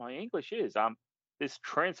not, but my English is. This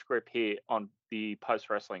transcript here on the Post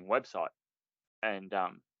Wrestling website, and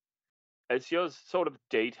it's just sort of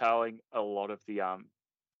detailing a lot of the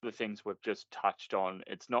things we've just touched on.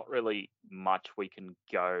 It's not really much we can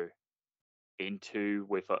go into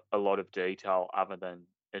with a lot of detail, other than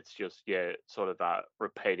it's just sort of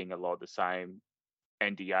repeating a lot of the same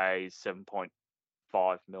NDAs,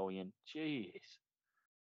 7.5 million. Jeez,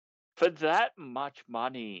 for that much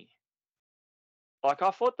money. Like,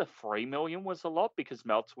 I thought the 3 million was a lot because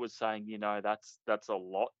Meltzer was saying, that's a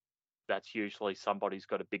lot. That's usually somebody's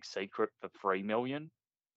got a big secret for 3 million.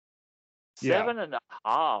 Yeah.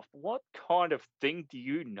 7.5. What kind of thing do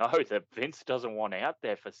you know that Vince doesn't want out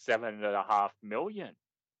there for 7.5 million?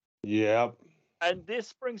 Yep. And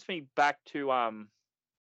this brings me back to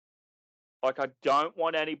like, I don't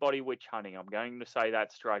want anybody witch hunting. I'm going to say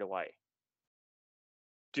that straight away.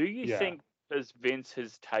 Do you Yeah. think as Vince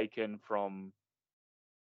has taken from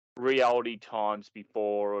reality times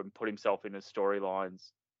before and put himself into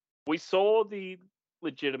storylines, we saw the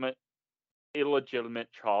legitimate,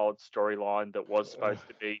 illegitimate child storyline that was supposed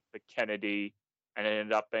to be for Kennedy and it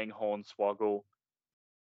ended up being Hornswoggle.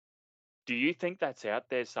 Do you think that's out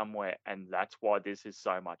there somewhere and that's why this is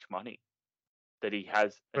so much money? That he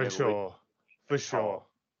has an For illegitimate sure. For child?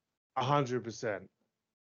 sure. 100%.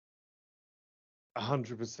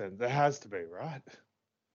 100%. There has to be, right?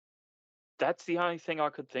 That's the only thing I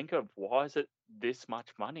could think of. Why is it this much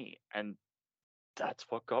money? And that's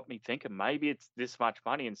what got me thinking. Maybe it's this much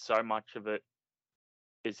money and so much of it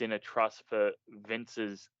is in a trust for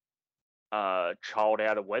Vince's child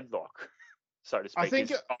out of wedlock, so to I speak, think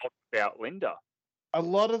his child about Linda. a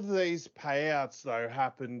lot of these payouts though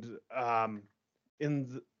happened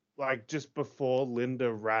in like just before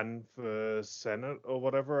Linda ran for Senate or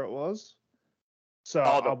whatever it was. So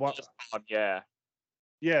Oh, the first time, yeah.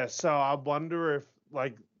 yeah, so I wonder if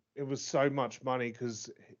like it was so much money because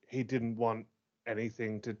he didn't want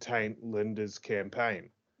anything to taint Linda's campaign.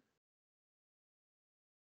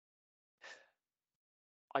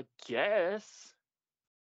 I guess,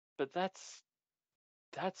 but that's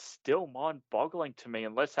still mind-boggling to me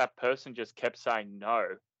unless that person just kept saying no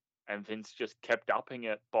and Vince just kept upping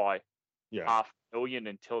it by Yeah, 500,000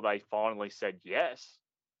 until they finally said yes.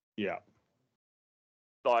 yeah.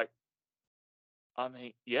 Like, I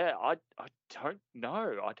mean, yeah, I don't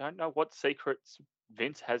know. I don't know what secrets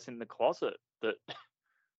Vince has in the closet that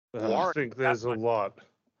I warrant think that there's a much. lot.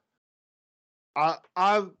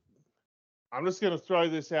 I'm just gonna throw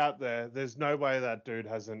this out there. There's no way that dude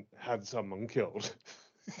hasn't had someone killed.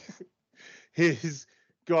 He's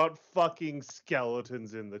got fucking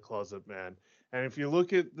skeletons in the closet, man. And if you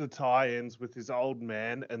look at the tie-ins with his old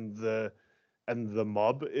man and the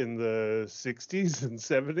mob in the 60s and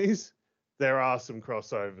 70s, there are some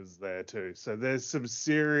crossovers there too. So there's some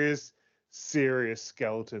serious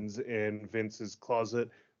skeletons in Vince's closet,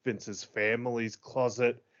 Vince's family's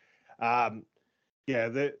closet. Um,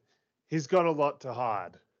 yeah, he's got a lot to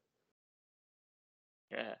hide.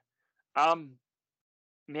 Yeah.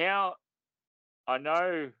 Now I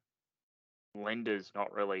know Linda's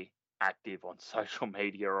not really active on social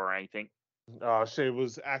media or anything. She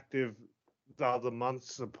was active the other month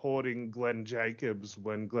supporting Glenn Jacobs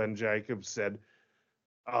when Glenn Jacobs said,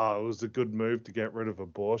 "Oh, it was a good move to get rid of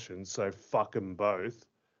abortion, so fuck them both."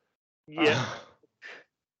 Yeah.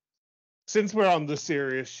 Since we're on the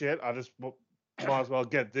serious shit, I just might as well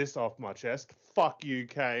get this off my chest. Fuck you,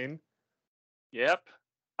 Kane. Yep.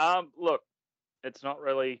 Look, it's not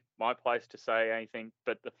really my place to say anything,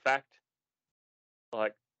 but the fact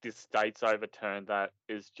like this state's overturned that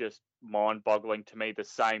is just mind-boggling to me. The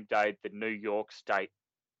same day the New York state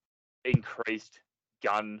increased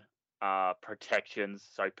gun protections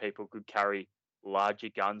so people could carry larger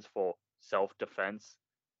guns for self-defense,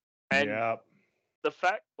 and Yeah, the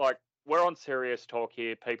fact like we're on serious talk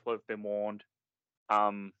here. People have been warned.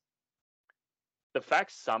 Um, the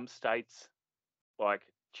fact some states like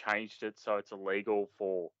changed it so it's illegal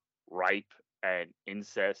for rape and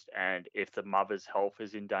incest, and if the mother's health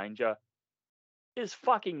is in danger, is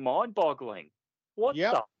fucking mind-boggling. What the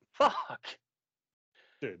yep, fuck?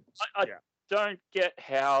 dude. I Yeah, don't get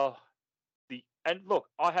how the and look.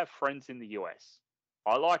 I have friends in the US.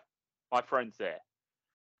 I like my friends there.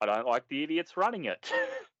 I don't like the idiots running it.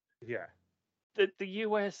 yeah, The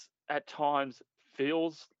US at times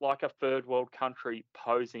feels like a third world country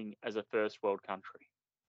posing as a first world country.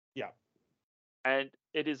 yeah, And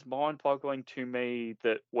it is mind boggling to me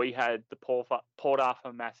that we had the Port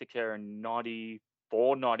Arthur massacre in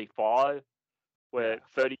 94, 95, where yeah,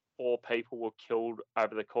 34 people were killed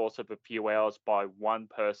over the course of a few hours by one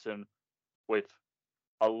person with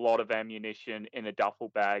a lot of ammunition in a duffel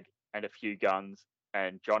bag and a few guns.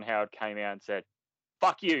 And John Howard came out and said,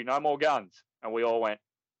 "Fuck you, no more guns." And we all went,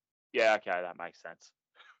 "Yeah, okay, that makes sense."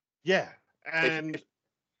 yeah. If,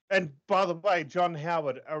 And by the way, John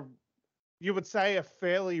Howard, you would say a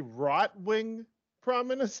fairly right wing prime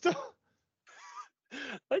minister.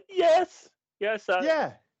 yes, yes,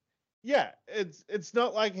 Yeah, yeah. It's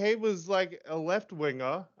not like he was like a left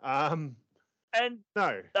winger. and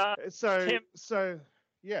No. uh, So Tim so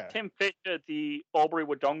yeah. Tim Fischer, the Albury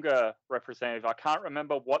Wodonga representative, I can't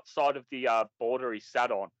remember what side of the border he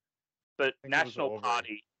sat on, but I think it was National Aubrey.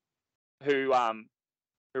 Party, who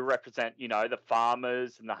represent the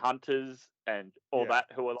farmers and the hunters and all Yeah, that,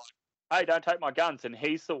 who are like, "Hey, don't take my guns," and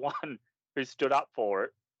he's the one who stood up for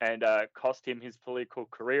it and cost him his political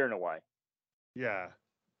career in a way. yeah.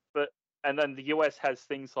 But and then the US has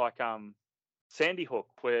things like Sandy Hook,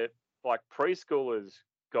 where like preschoolers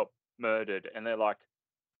got murdered, and they're like,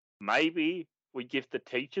 maybe we give the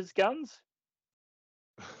teachers guns.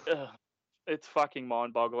 Ugh, it's fucking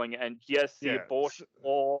mind-boggling. And yes, the Yeah. abortion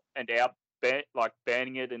law and like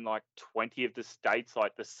banning it in like 20 of the states,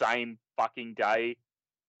 like the same fucking day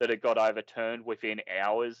that it got overturned within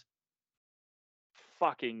hours.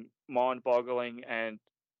 Fucking mind-boggling. And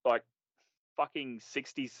like fucking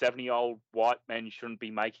 60, 70-year-old white men shouldn't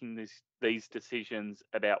be making these decisions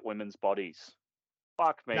about women's bodies.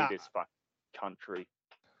 Fuck me, Nah, this fucking country.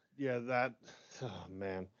 yeah, that oh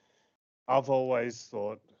man. I've always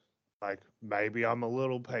thought like maybe I'm a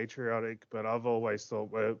little patriotic, but I've always thought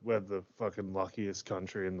we're the fucking luckiest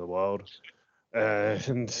country in the world.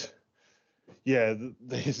 And yeah,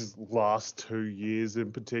 these last 2 years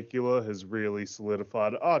in particular has really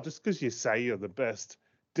solidified. Oh, just because you say you're the best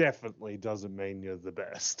definitely doesn't mean you're the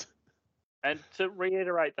best. And to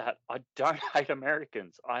reiterate that, I don't hate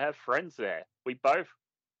Americans. I have friends there. We both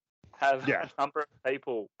have Yeah. a number of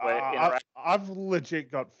people where interact. I've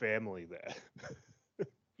legit got family there.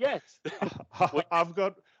 Yes, we, I've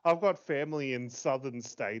got family in southern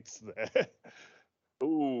states there.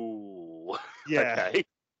 ooh, Yeah, okay,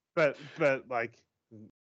 but like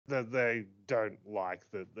they don't like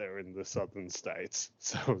that they're in the southern states,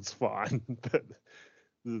 so it's fine. But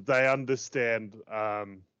they understand,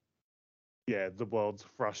 yeah, the world's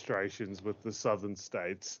frustrations with the southern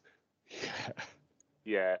states. Yeah,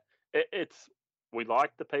 yeah. It's we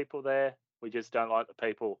like the people there. We just don't like the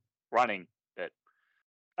people running it.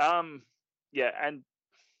 Um, yeah, and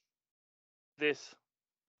this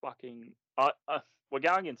fucking, we're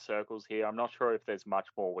going in circles here. I'm not sure if there's much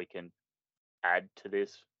more we can add to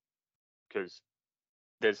this because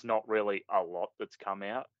there's not really a lot that's come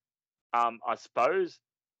out. I suppose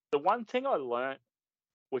the one thing I learnt,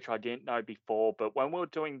 which I didn't know before, but when we were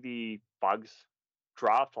doing the bugs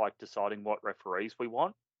draft, like deciding what referees we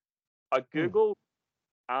want, I googled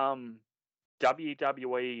um,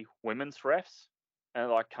 WWE women's refs, and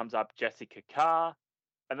it like comes up Jessica Carr,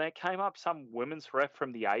 and then it came up some women's ref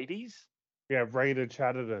from the 80s yeah, Raider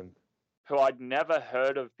Chatterton. who I'd never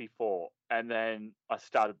heard of before. And then I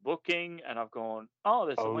started looking, and I've gone, oh,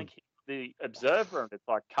 there's a Oh, link here to the Observer, and it's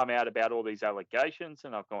like come out about all these allegations,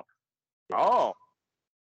 and I've gone, yeah, oh,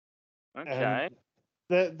 and okay.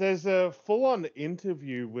 there's a full-on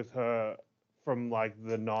interview with her from like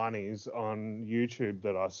the 90s on YouTube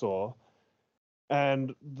that I saw.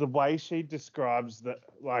 And the way she describes that,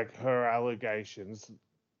 like her allegations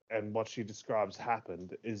and what she describes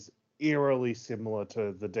happened, is eerily similar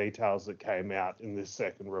to the details that came out in this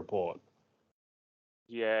second report.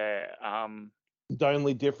 Yeah. The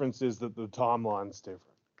only difference is that the timeline's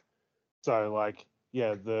different. So, like,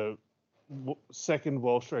 yeah, the second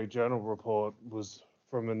Wall Street Journal report was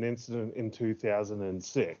from an incident in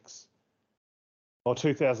 2006 or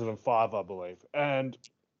 2005, I believe, and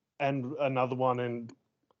another one in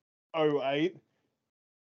 '08.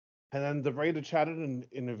 And then the Rita Chatterton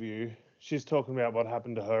interview, she's talking about what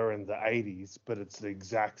happened to her in the 80s, but it's the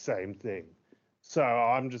exact same thing. So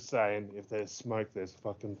I'm just saying, if there's smoke, there's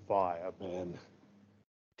fucking fire, man.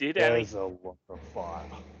 Did any? There's a lot of fire.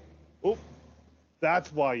 Oh,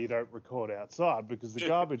 that's why you don't record outside, because the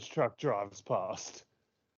garbage truck drives past.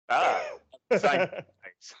 Ah, same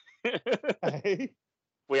days. Hey?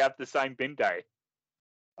 We have the same bin day.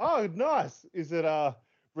 Oh, nice. Is it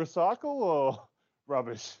recycle or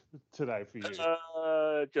rubbish today for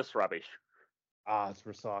you? Just rubbish. It's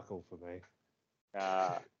recycle for me.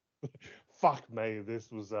 Uh, Fuck me,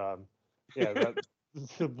 this was yeah, that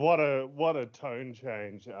what a tone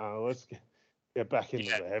change. Let's get back into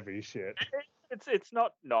yeah, the heavy shit. it's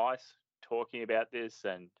not nice talking about this,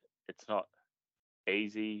 and it's not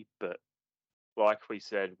easy. But like we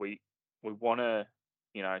said, we want to,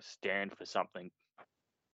 stand for something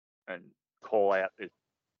and call out this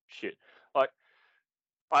shit. Like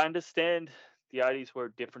I understand the 80s were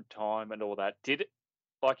a different time and all that.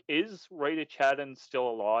 Is Rita Chatton still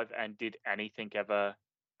alive, and did anything ever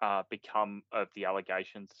become of the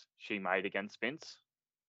allegations she made against Vince?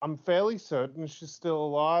 I'm fairly certain she's still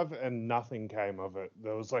alive and nothing came of it.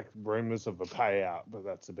 There was like rumors of a payout, but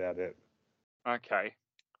that's about it. Okay.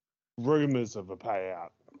 Rumors of a payout.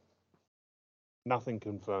 Nothing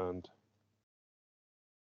confirmed.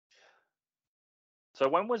 So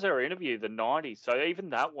when was her interview? The 90s. So even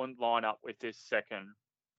that wouldn't line up with this second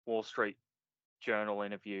Wall Street Journal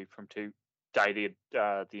interview from dated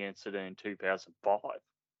the incident in 2005.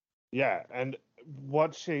 Yeah, and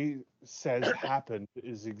what she says happened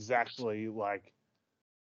is exactly like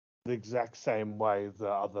the exact same way the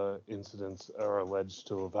other incidents are alleged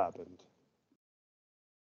to have happened.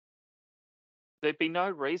 There'd be no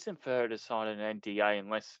reason for her to sign an NDA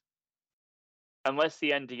unless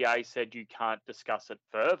the NDA said you can't discuss it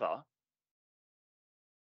further,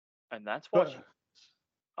 and that's why But she.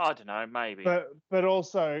 I don't know, maybe. but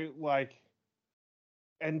also like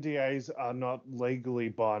NDAs are not legally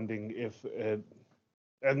binding if it.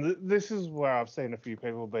 And this is where I've seen a few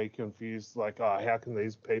people be confused, like, oh, how can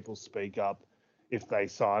these people speak up if they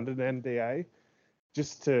signed an NDA?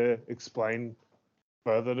 Just to explain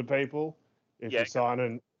further to people, if Yeah, you sign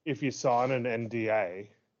an NDA,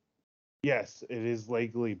 yes, it is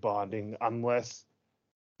legally binding unless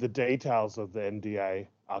the details of the NDA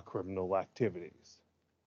are criminal activities.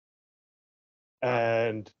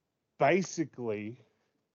 And basically,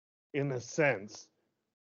 in a sense,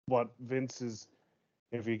 what Vince is,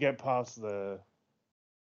 if you get past the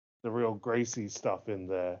real greasy stuff in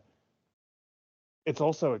there, it's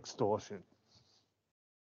also extortion.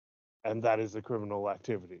 and that is a criminal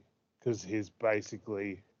activity because he's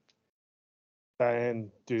basically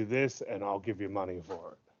saying, "Do this, and I'll give you money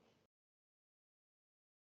for it."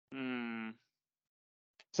 Mm,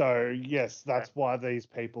 So yes, that's why these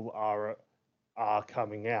people are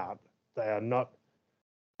coming out. They are not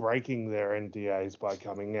breaking their NDAs by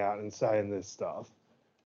coming out and saying this stuff.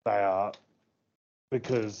 They are,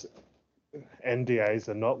 because NDAs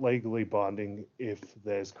are not legally binding if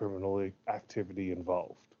there's criminal activity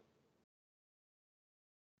involved.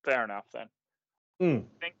 fair enough then. Mm.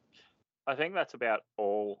 I think that's about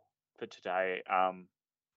all for today.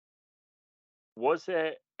 Was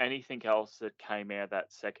there anything else that came out of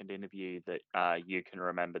that second interview that you can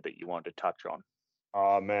remember that you wanted to touch on?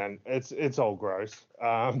 Oh man, it's all gross.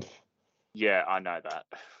 Yeah, I know that.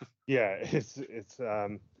 Yeah, it's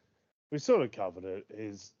we sort of covered it.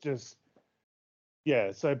 Is just,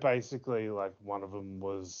 yeah. So basically, like, one of them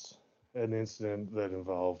was an incident that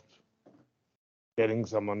involved getting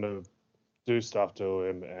someone to do stuff to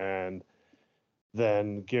him, and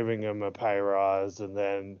then giving him a pay rise, and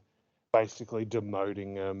then basically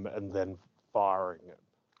demoting him, and then firing him.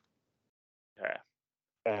 Yeah.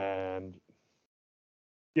 And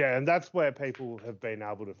yeah, and that's where people have been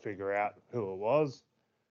able to figure out who it was.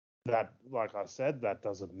 That, like I said, that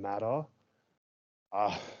doesn't matter.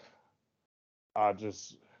 Uh, I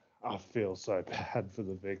just, I feel so bad for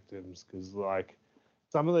the victims because, like,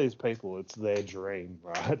 some of these people, it's their dream,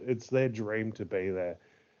 right? It's their dream to be there.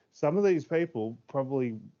 Some of these people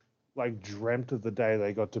probably, like, dreamt of the day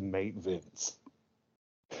they got to meet Vince.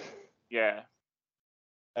 Yeah.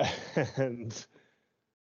 And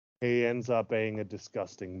he ends up being a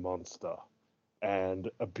disgusting monster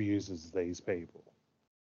and abuses these people.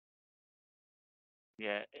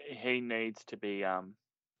 Yeah. He needs to be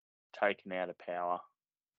taken out of power.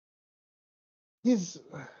 He's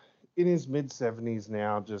in his mid-70s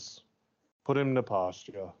now. Just put him to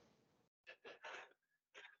pasture.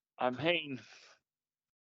 I mean,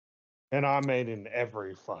 And I mean in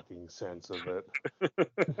every fucking sense of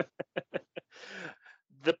it.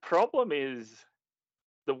 the problem is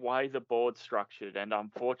the way the board's structured, and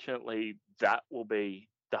unfortunately, that will be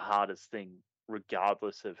the hardest thing,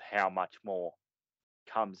 regardless of how much more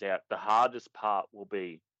comes out. The hardest part will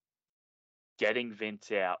be getting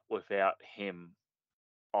Vince out without him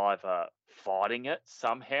either fighting it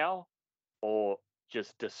somehow or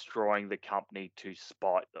just destroying the company to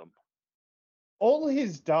spite them. All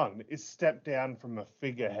he's done is step down from a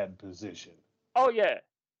figurehead position. Oh yeah,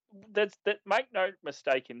 that. Make no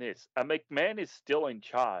mistake in this. A McMahon is still in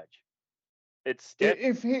charge. It's step.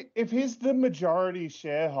 If he's the majority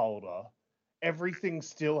shareholder, everything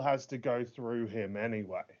still has to go through him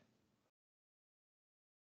anyway.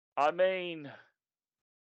 I mean,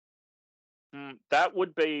 that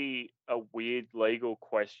would be a weird legal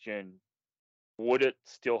question. Would it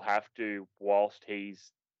still have to whilst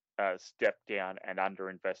he's stepped down and under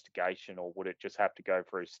investigation, or would it just have to go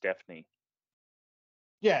through Stephanie?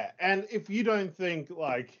 Yeah, and if you don't think,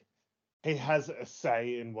 like, he has a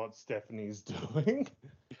say in what Stephanie's doing,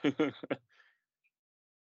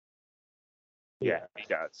 Yeah, he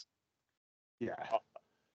does. yeah.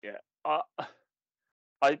 Yeah.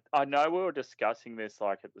 I know we were discussing this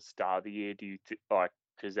like at the start of the year. Do you like,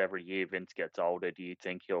 because every year Vince gets older? Do you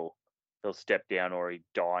think he'll step down or he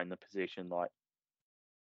die in the position? Like,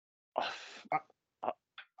 I,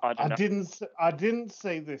 I don't know. I didn't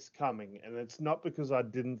see this coming, and it's not because I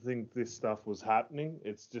didn't think this stuff was happening.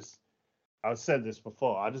 It's just, I've said this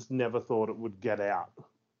before. I just never thought it would get out.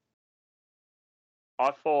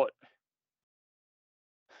 I thought,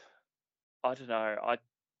 I don't know.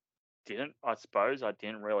 I suppose I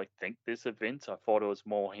didn't really think this of Vince. I thought it was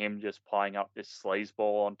more him just playing up this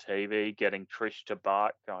sleazeball on TV, getting Trish to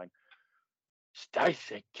bark, going,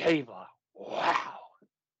 Stacey Keebler, wow.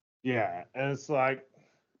 Yeah, and it's like,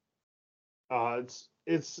 it's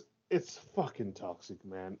fucking toxic,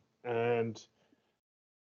 man. And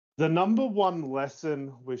the number one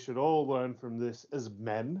lesson we should all learn from this as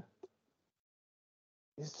men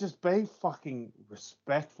is just be fucking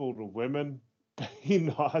respectful to women, be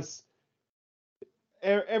nice.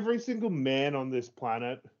 Every single man on this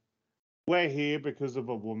planet, we're here because of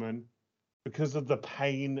a woman, because of the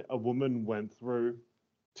pain a woman went through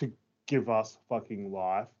to give us fucking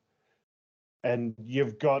life. And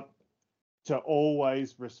you've got to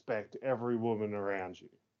always respect every woman around you.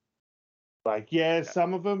 Like, yeah,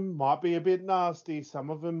 some of them might be a bit nasty, some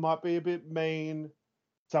of them might be a bit mean,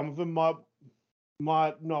 some of them might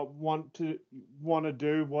not want to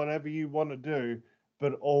do whatever you want to do,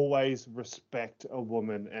 but always respect a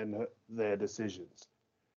woman and their decisions.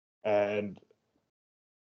 And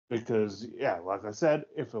Because, yeah, like I said,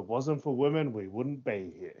 if it wasn't for women, we wouldn't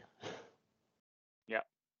be here. Yeah.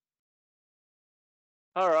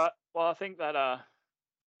 All right. Well, I think that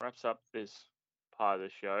wraps up this part of the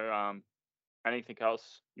show. Anything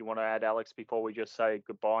else you want to add, Alex, before we just say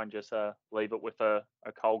goodbye and just leave it with a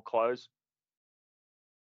cold close?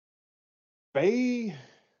 Be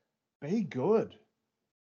good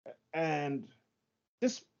and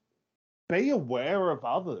just be aware of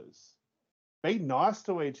others. Be nice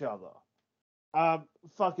to each other.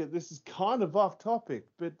 Fuck it, this is kind of off topic,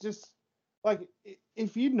 but just like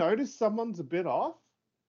if you notice someone's a bit off,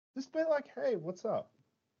 just be like, hey, what's up?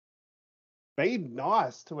 Be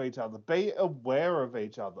nice to each other. Be aware of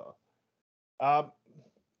each other. Um,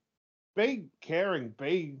 be caring.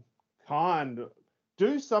 Be kind.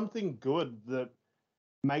 Do something good that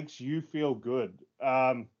makes you feel good.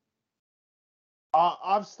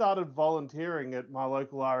 I've started volunteering at my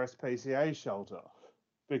local RSPCA shelter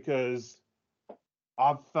because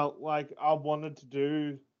I've felt like I wanted to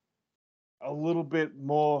do a little bit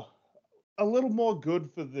more, a little more good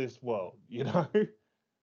for this world, you know?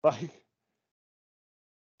 Like,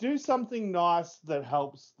 do something nice that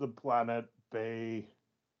helps the planet be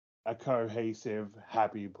a cohesive,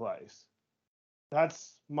 happy place.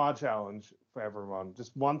 That's my challenge for everyone.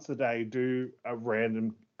 Just once a day, do a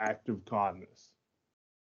random act of kindness.